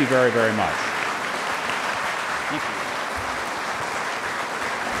 Thank you very, very much. Thank you.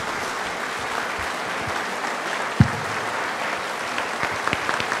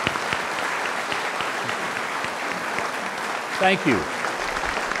 Thank you.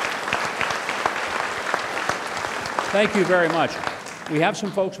 Thank you very much. We have some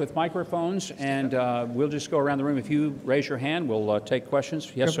folks with microphones, and we'll just go around the room. If you raise your hand, we'll take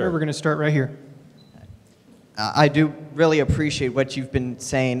questions. Yes, sir. We're going to start right here. I do really appreciate what you've been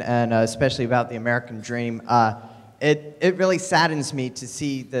saying, and especially about the American dream. It really saddens me to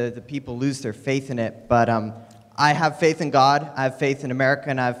see the people lose their faith in it, but I have faith in God, I have faith in America,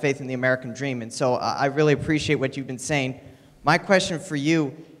 and I have faith in the American dream, and so I really appreciate what you've been saying. My question for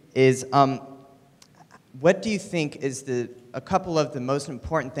you is, what do you think is a couple of the most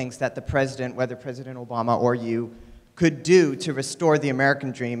important things that the president, whether President Obama or you, could do to restore the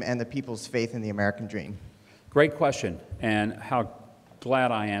American dream and the people's faith in the American dream? Great question, and how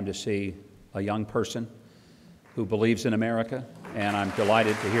glad I am to see a young person who believes in America, and I'm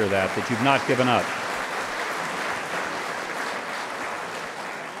delighted to hear that you've not given up.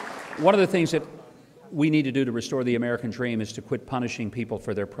 One of the things that we need to do to restore the American dream is to quit punishing people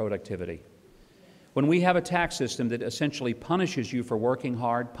for their productivity. When we have a tax system that essentially punishes you for working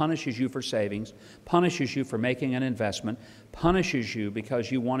hard, punishes you for savings, punishes you for making an investment, punishes you because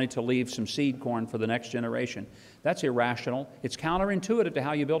you wanted to leave some seed corn for the next generation, that's irrational. It's counterintuitive to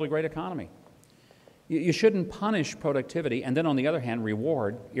how you build a great economy. You shouldn't punish productivity and then, on the other hand,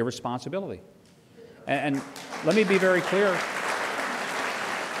 reward irresponsibility. And let me be very clear.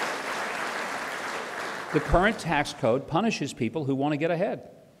 The current tax code punishes people who want to get ahead.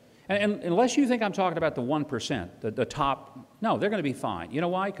 And unless you think I'm talking about the 1%, the top, no, they're going to be fine. You know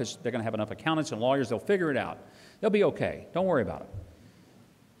why? Because they're going to have enough accountants and lawyers, they'll figure it out. They'll be okay. Don't worry about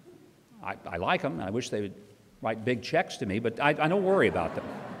it. I like them, and I wish they would write big checks to me, but I don't worry about them.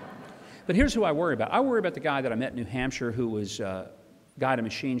 But here's who I worry about. I worry about the guy that I met in New Hampshire who was a guy at a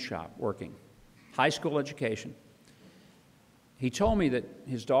machine shop working, high school education. He told me that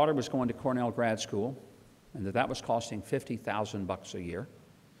his daughter was going to Cornell grad school and that was costing $50,000 a year,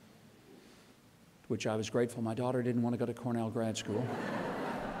 which I was grateful my daughter didn't want to go to Cornell grad school.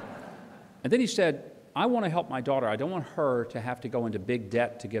 And then he said, I want to help my daughter. I don't want her to have to go into big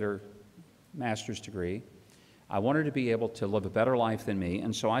debt to get her master's degree. I want her to be able to live a better life than me.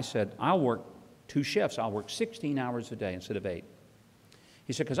 And so I said, I'll work 2 shifts. I'll work 16 hours a day instead of 8.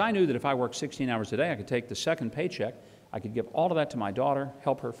 He said, because I knew that if I worked 16 hours a day, I could take the second paycheck, I could give all of that to my daughter,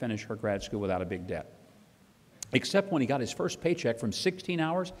 help her finish her grad school without a big debt. Except when he got his first paycheck from 16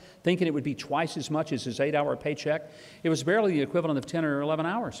 hours, thinking it would be twice as much as his 8-hour paycheck, it was barely the equivalent of 10 or 11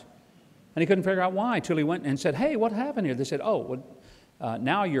 hours. And he couldn't figure out why until he went and said, hey, what happened here? They said, oh, well,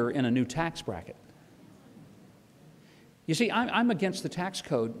 now you're in a new tax bracket. You see, I'm against the tax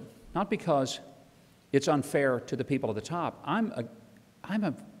code, not because it's unfair to the people at the top. I'm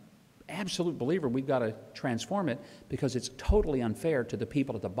an absolute believer we've got to transform it because it's totally unfair to the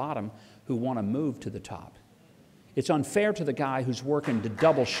people at the bottom who want to move to the top. It's unfair to the guy who's working the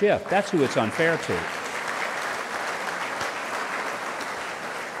double shift. That's who it's unfair to.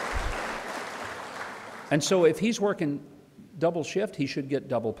 And so if he's working double shift, he should get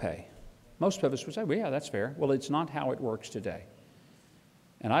double pay. Most of us would say, well, yeah, that's fair. Well, it's not how it works today.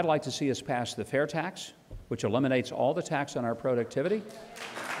 And I'd like to see us pass the fair tax, which eliminates all the tax on our productivity.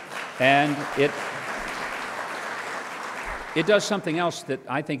 And it does something else that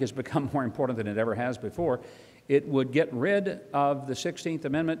I think has become more important than it ever has before. It would get rid of the 16th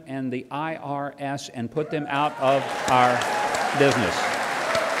Amendment and the IRS and put them out of our business.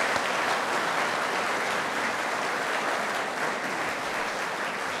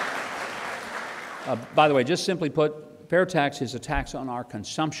 By the way, just simply put, fair tax is a tax on our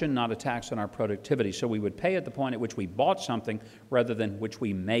consumption, not a tax on our productivity. So we would pay at the point at which we bought something rather than which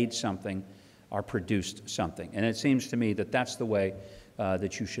we made something or produced something. And it seems to me that that's the way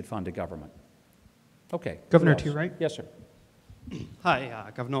that you should fund a government. Okay. Governor, to your right. Yes, sir. Hi,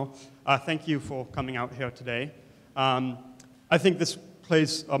 Governor. Thank you for coming out here today. I think this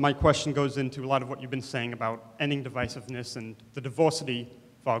plays, my question goes into a lot of what you've been saying about ending divisiveness and the diversity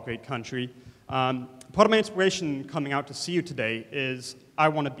of our great country. Part of my inspiration coming out to see you today is I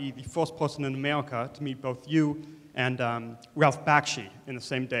want to be the first person in America to meet both you and Ralph Bakshi in the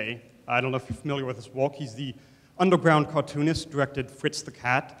same day. I don't know if you're familiar with his work. He's the underground cartoonist, directed Fritz the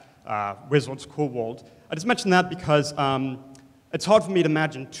Cat, Wizard's Cool World. I just mention that because it's hard for me to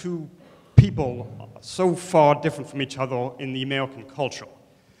imagine two people so far different from each other in the American culture.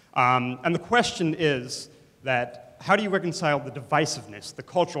 And the question is that how do you reconcile the divisiveness, the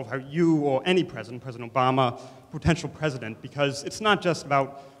culture of how you or any president, President Obama, potential president, because it's not just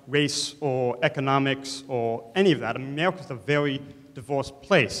about race or economics or any of that. I mean, America's a very diverse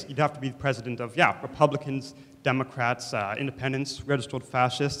place. You'd have to be the president of, Republicans, Democrats, independents, registered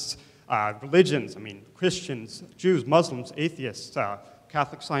fascists. religions. I mean, Christians, Jews, Muslims, atheists,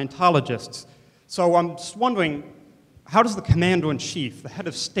 Catholic Scientologists. So I'm just wondering, how does the commander-in-chief, the head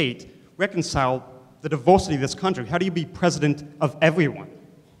of state, reconcile the diversity of this country? How do you be president of everyone?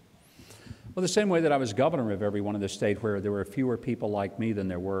 Well, the same way that I was governor of every one of the state where there were fewer people like me than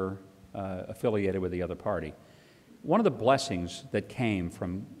there were affiliated with the other party. One of the blessings that came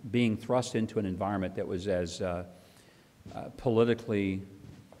from being thrust into an environment that was as politically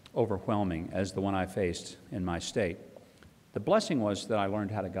overwhelming as the one I faced in my state, the blessing was that I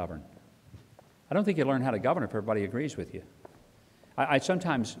learned how to govern. I don't think you learn how to govern if everybody agrees with you. I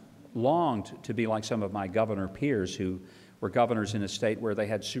sometimes longed to be like some of my governor peers who were governors in a state where they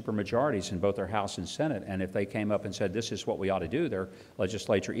had supermajorities in both their House and Senate, and if they came up and said, this is what we ought to do, their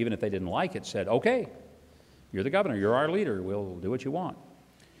legislature, even if they didn't like it, said, okay, you're the governor, you're our leader, we'll do what you want.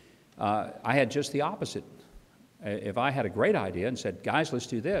 I had just the opposite. If I had a great idea and said, guys, let's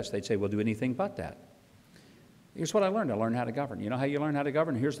do this, they'd say, we'll do anything but that. Here's what I learned how to govern. You know how you learn how to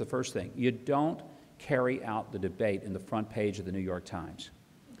govern? Here's the first thing. You don't carry out the debate in the front page of the New York Times.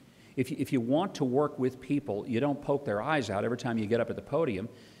 If you want to work with people, you don't poke their eyes out every time you get up at the podium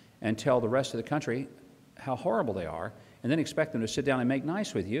and tell the rest of the country how horrible they are, and then expect them to sit down and make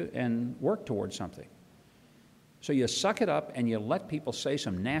nice with you and work towards something. So you suck it up and you let people say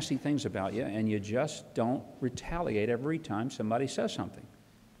some nasty things about you, and you just don't retaliate every time somebody says something.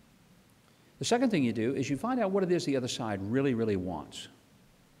 The second thing you do is you find out what it is the other side really, really wants.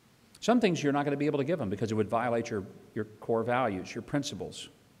 Some things you're not going to be able to give them because it would violate your core values, your principles,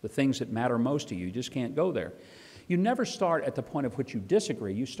 the things that matter most to you. You just can't go there. You never start at the point at which you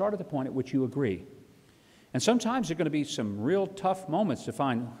disagree. You start at the point at which you agree. And sometimes there are going to be some real tough moments to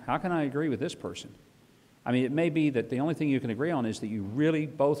find, how can I agree with this person? I mean, it may be that the only thing you can agree on is that you really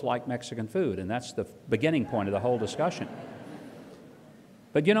both like Mexican food, and that's the beginning point of the whole discussion.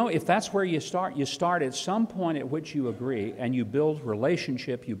 But you know, if that's where you start at some point at which you agree, and you build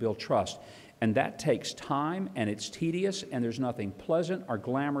relationship, you build trust. And that takes time, and it's tedious, and there's nothing pleasant or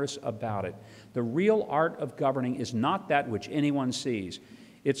glamorous about it. The real art of governing is not that which anyone sees.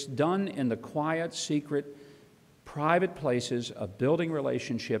 It's done in the quiet, secret, private places of building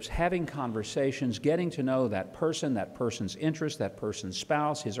relationships, having conversations, getting to know that person, that person's interest, that person's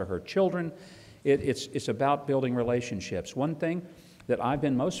spouse, his or her children. It's about building relationships. One thing that I've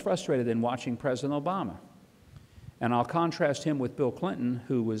been most frustrated in watching President Obama, and I'll contrast him with Bill Clinton,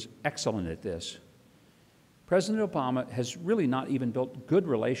 who was excellent at this. President Obama has really not even built good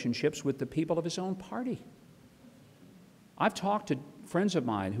relationships with the people of his own party. I've talked to friends of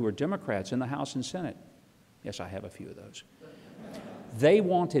mine who are Democrats in the House and Senate. Yes, I have a few of those. They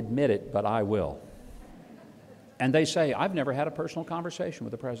won't admit it, but I will. And they say, I've never had a personal conversation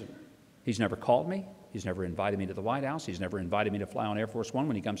with the president. He's never called me. He's never invited me to the White House. He's never invited me to fly on Air Force One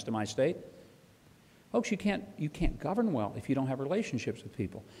when he comes to my state. Folks, you can't govern well if you don't have relationships with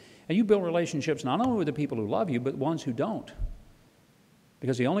people. And you build relationships not only with the people who love you, but ones who don't.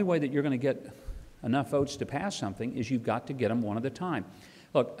 Because the only way that you're going to get enough votes to pass something is you've got to get them one at a time.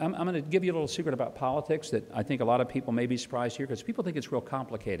 Look, I'm going to give you a little secret about politics that I think a lot of people may be surprised here, because people think it's real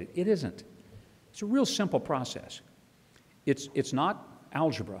complicated. It isn't. It's a real simple process. It's not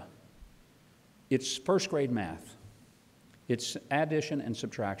algebra. It's first grade math. It's addition and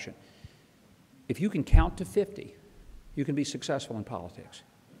subtraction. If you can count to 50, you can be successful in politics.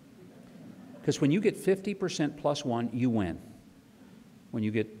 Because when you get 50% plus 1, you win. When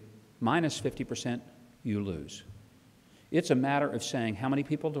you get minus 50%, you lose. It's a matter of saying, how many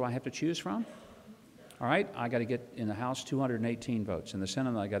people do I have to choose from? All right, I got to get in the House 218 votes. In the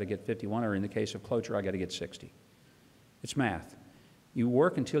Senate, I got to get 51, or in the case of cloture, I got to get 60. It's math. You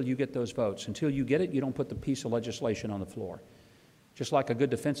work until you get those votes. Until you get it, you don't put the piece of legislation on the floor. Just like a good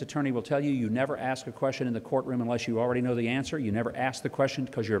defense attorney will tell you, you never ask a question in the courtroom unless you already know the answer. You never ask the question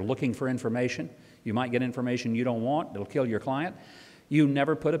because you're looking for information. You might get information you don't want. It'll kill your client. You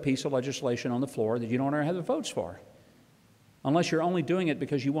never put a piece of legislation on the floor that you don't have the votes for, unless you're only doing it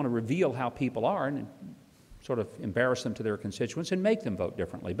because you want to reveal how people are and sort of embarrass them to their constituents and make them vote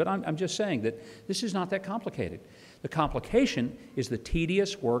differently. But I'm just saying that this is not that complicated. The complication is the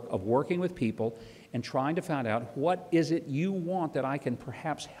tedious work of working with people and trying to find out what is it you want that I can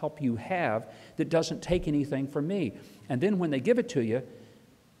perhaps help you have that doesn't take anything from me. And then when they give it to you,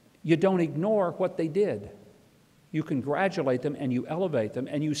 you don't ignore what they did. You congratulate them and you elevate them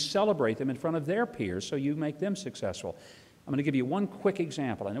and you celebrate them in front of their peers so you make them successful. I'm going to give you one quick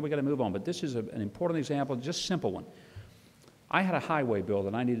example. I know we've got to move on, but this is an important example, just a simple one. I had a highway bill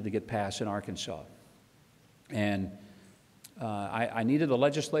that I needed to get passed in Arkansas. And I needed the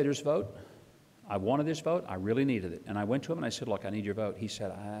legislators' vote. I wanted this vote. I really needed it. And I went to him and I said, look, I need your vote. He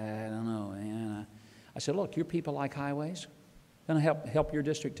said, I don't know, man. I said, look, your people like highways. Going to help your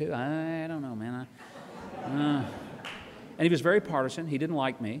district too? I don't know, man. And he was very partisan. He didn't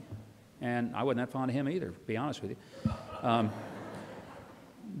like me. And I wasn't that fond of him either, to be honest with you.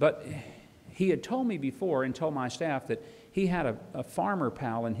 But he had told me before and told my staff that he had a farmer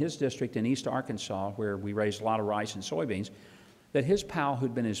pal in his district in East Arkansas, where we raised a lot of rice and soybeans, that his pal,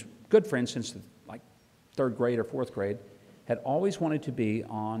 who'd been his good friend since like 3rd grade or 4th grade, had always wanted to be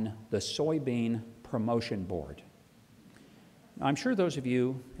on the soybean promotion board. Now, I'm sure those of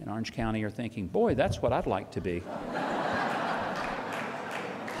you in Orange County are thinking, boy, that's what I'd like to be.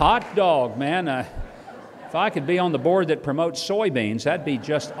 Hot dog, man. If I could be on the board that promotes soybeans, that'd be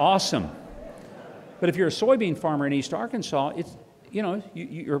just awesome. But if you're a soybean farmer in East Arkansas, it's, you know,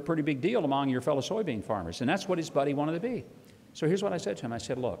 you're a pretty big deal among your fellow soybean farmers, and that's what his buddy wanted to be. So here's what I said to him. I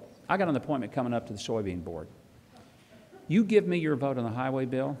said, look, I got an appointment coming up to the soybean board. You give me your vote on the highway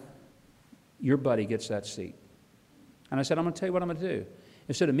bill, your buddy gets that seat. And I said, I'm going to tell you what I'm going to do.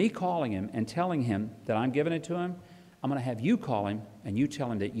 Instead of me calling him and telling him that I'm giving it to him, I'm going to have you call him and you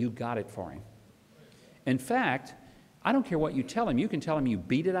tell him that you got it for him. In fact, I don't care what you tell him. You can tell him you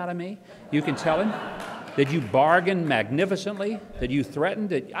beat it out of me. You can tell him that you bargained magnificently, that you threatened.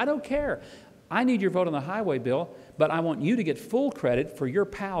 That I don't care. I need your vote on the highway bill, but I want you to get full credit for your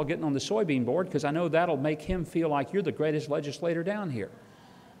pal getting on the soybean board, because I know that'll make him feel like you're the greatest legislator down here.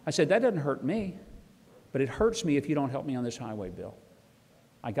 I said, that doesn't hurt me, but it hurts me if you don't help me on this highway bill.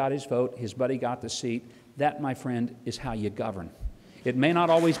 I got his vote. His buddy got the seat. That, my friend, is how you govern. It may not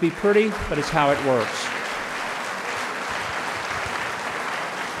always be pretty, but it's how it works.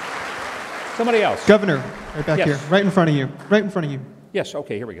 Somebody else. Governor, right back Yes. here, right in front of you, right in front of you. Yes,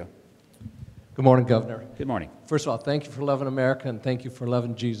 okay, here we go. Good morning, Governor. Good morning. First of all, thank you for loving America, and thank you for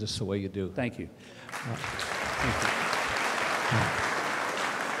loving Jesus the way you do. Thank you.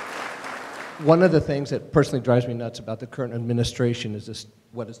 One of the things that personally drives me nuts about the current administration is this,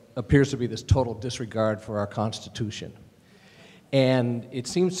 appears to be this total disregard for our Constitution. And it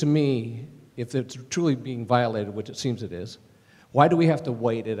seems to me, if it's truly being violated, which it seems it is, why do we have to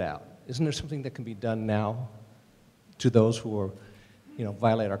wait it out? Isn't there something that can be done now to those who are,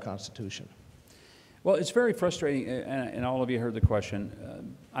 violate our Constitution? Well, it's very frustrating, and all of you heard the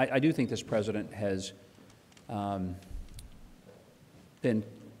question. I do think this president has been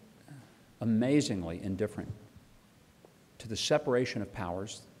amazingly indifferent to the separation of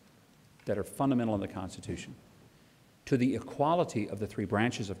powers that are fundamental in the Constitution, to the equality of the 3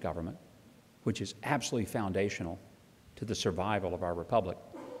 branches of government, which is absolutely foundational to the survival of our republic.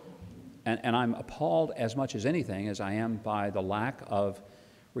 And I'm appalled as much as anything as I am by the lack of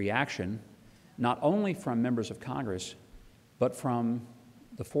reaction, not only from members of Congress, but from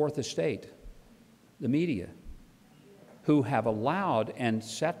the Fourth Estate, the media, who have allowed and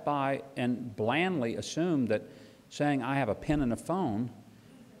sat by and blandly assumed that saying I have a pen and a phone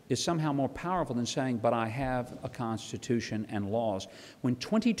is somehow more powerful than saying, but I have a Constitution and laws. When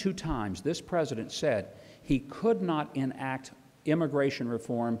 22 times this president said he could not enact immigration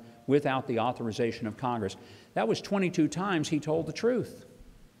reform without the authorization of Congress, that was 22 times he told the truth.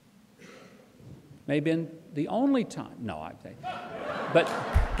 May have been the only time, but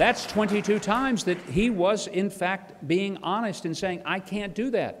that's 22 times that he was in fact being honest and saying, I can't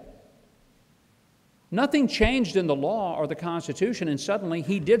do that. Nothing changed in the law or the Constitution, and suddenly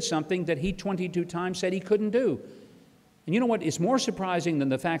he did something that he 22 times said he couldn't do. And you know what is more surprising than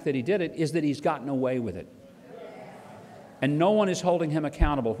the fact that he did it is that he's gotten away with it. And no one is holding him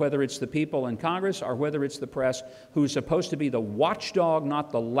accountable, whether it's the people in Congress or whether it's the press, who's supposed to be the watchdog,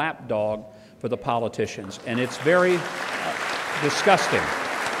 not the lapdog for the politicians. And it's very disgusting.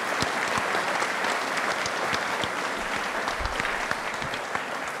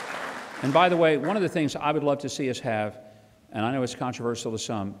 And by the way, one of the things I would love to see us have, and I know it's controversial to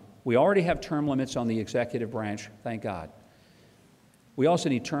some, we already have term limits on the executive branch, thank God. We also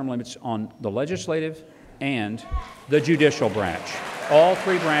need term limits on the legislative and the judicial branch, all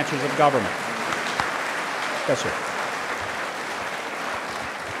 3 branches of government. Yes, sir.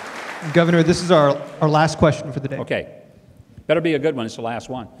 Governor, this is our last question for the day. Okay. Better be a good one. It's the last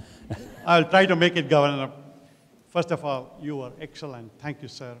one. I'll try to make it, Governor. First of all, you were excellent. Thank you,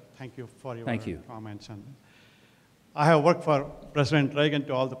 sir. Thank you for your comments. And I have worked for President Reagan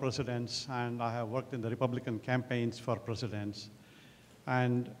to all the presidents, and I have worked in the Republican campaigns for presidents.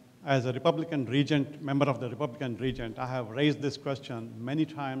 And as a Republican regent, member of the Republican regent, I have raised this question many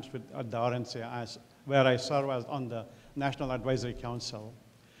times at the RNC, where I serve as on the National Advisory Council.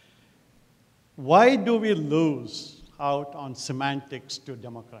 Why do we lose out on semantics to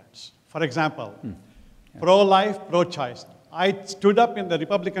Democrats? For example, pro-life, pro-choice. I stood up in the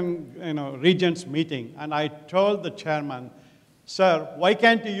Republican Regents meeting, and I told the chairman, sir, why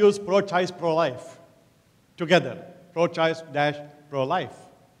can't you use pro-choice, pro-life together? Pro-choice dash pro-life,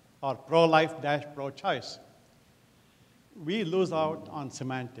 or pro-life dash pro-choice. We lose out on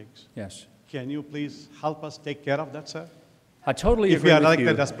semantics. Yes. Can you please help us take care of that, sir? I totally If agree we are with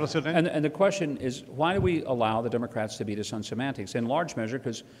elected you. as president? And the question is, why do we allow the Democrats to beat us on semantics? In large measure,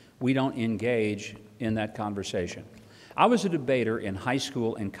 because we don't engage in that conversation. I was a debater in high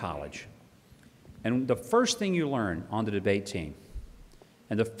school and college. And the first thing you learn on the debate team,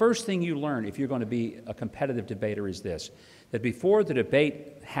 and the first thing you learn if you're going to be a competitive debater is this, that before the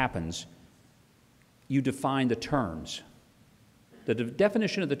debate happens, you define the terms. The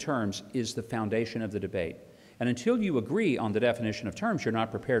definition of the terms is the foundation of the debate. And until you agree on the definition of terms, you're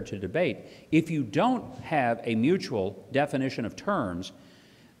not prepared to debate. If you don't have a mutual definition of terms,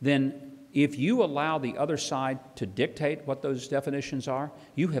 then if you allow the other side to dictate what those definitions are,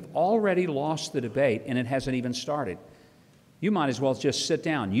 you have already lost the debate and it hasn't even started. You might as well just sit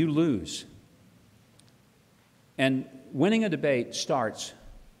down. You lose. And winning a debate starts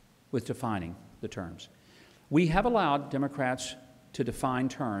with defining the terms. We have allowed Democrats to define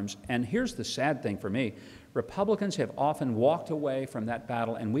terms, and here's the sad thing for me. Republicans have often walked away from that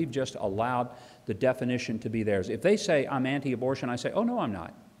battle, and we've just allowed the definition to be theirs. If they say, I'm anti-abortion, I say, oh, no, I'm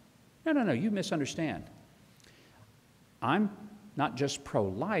not. No, you misunderstand. I'm not just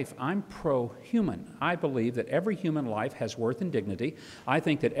pro-life, I'm pro-human. I believe that every human life has worth and dignity. I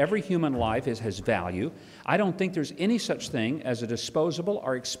think that every human life has value. I don't think there's any such thing as a disposable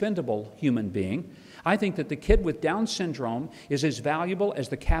or expendable human being. I think that the kid with Down syndrome is as valuable as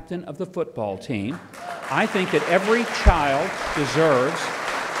the captain of the football team. I think that every child deserves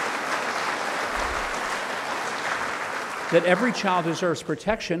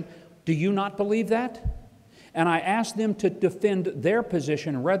protection. Do you not believe that? And I ask them to defend their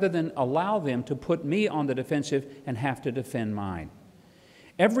position rather than allow them to put me on the defensive and have to defend mine.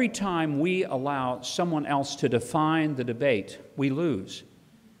 Every time we allow someone else to define the debate, we lose.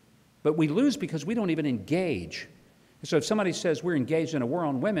 But we lose because we don't even engage. So if somebody says we're engaged in a war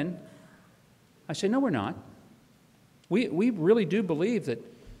on women, I say, no, we're not. We really do believe that,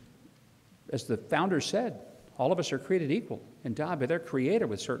 as the founders said, all of us are created equal, endowed by their Creator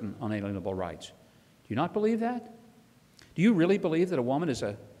with certain unalienable rights. Do you not believe that? Do you really believe that a woman is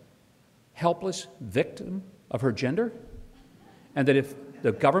a helpless victim of her gender? And that if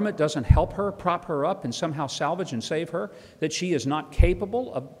the government doesn't help her, prop her up, and somehow salvage and save her, that she is not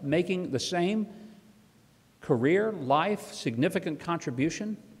capable of making the same career, life, significant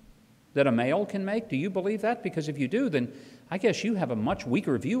contribution that a male can make? Do you believe that? Because if you do, then I guess you have a much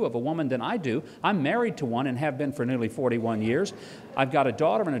weaker view of a woman than I do. I'm married to one and have been for nearly 41 years. I've got a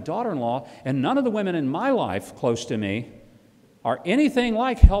daughter and a daughter-in-law, and none of the women in my life close to me are anything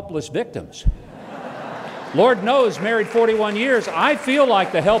like helpless victims. Lord knows, married 41 years, I feel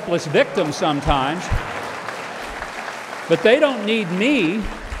like the helpless victim sometimes. But they don't need me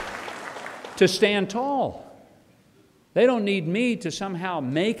to stand tall. They don't need me to somehow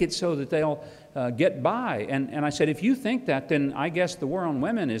make it so that they'll get by. And I said, if you think that, then I guess the war on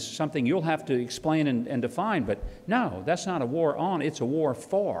women is something you'll have to explain and define. But no, that's not a war on, it's a war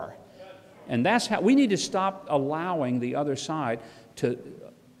for. And that's how we need to stop allowing the other side to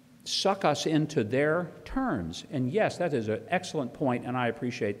suck us into their terms. And yes, that is an excellent point, and I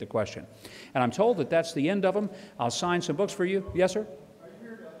appreciate the question. And I'm told that that's the end of them. I'll sign some books for you. Yes, sir? Are you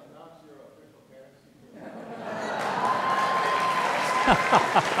here to announce your official candidacy?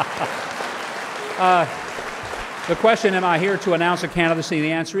 The question, am I here to announce a candidacy?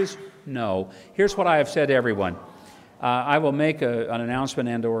 The answer is no. Here's what I have said to everyone. I will make an announcement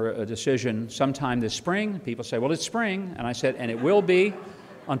and or a decision sometime this spring. People say, well, it's spring. And I said, and it will be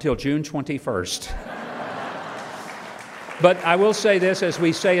until June 21st. But I will say this, as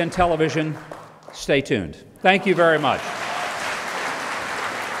we say in television, stay tuned. Thank you very much.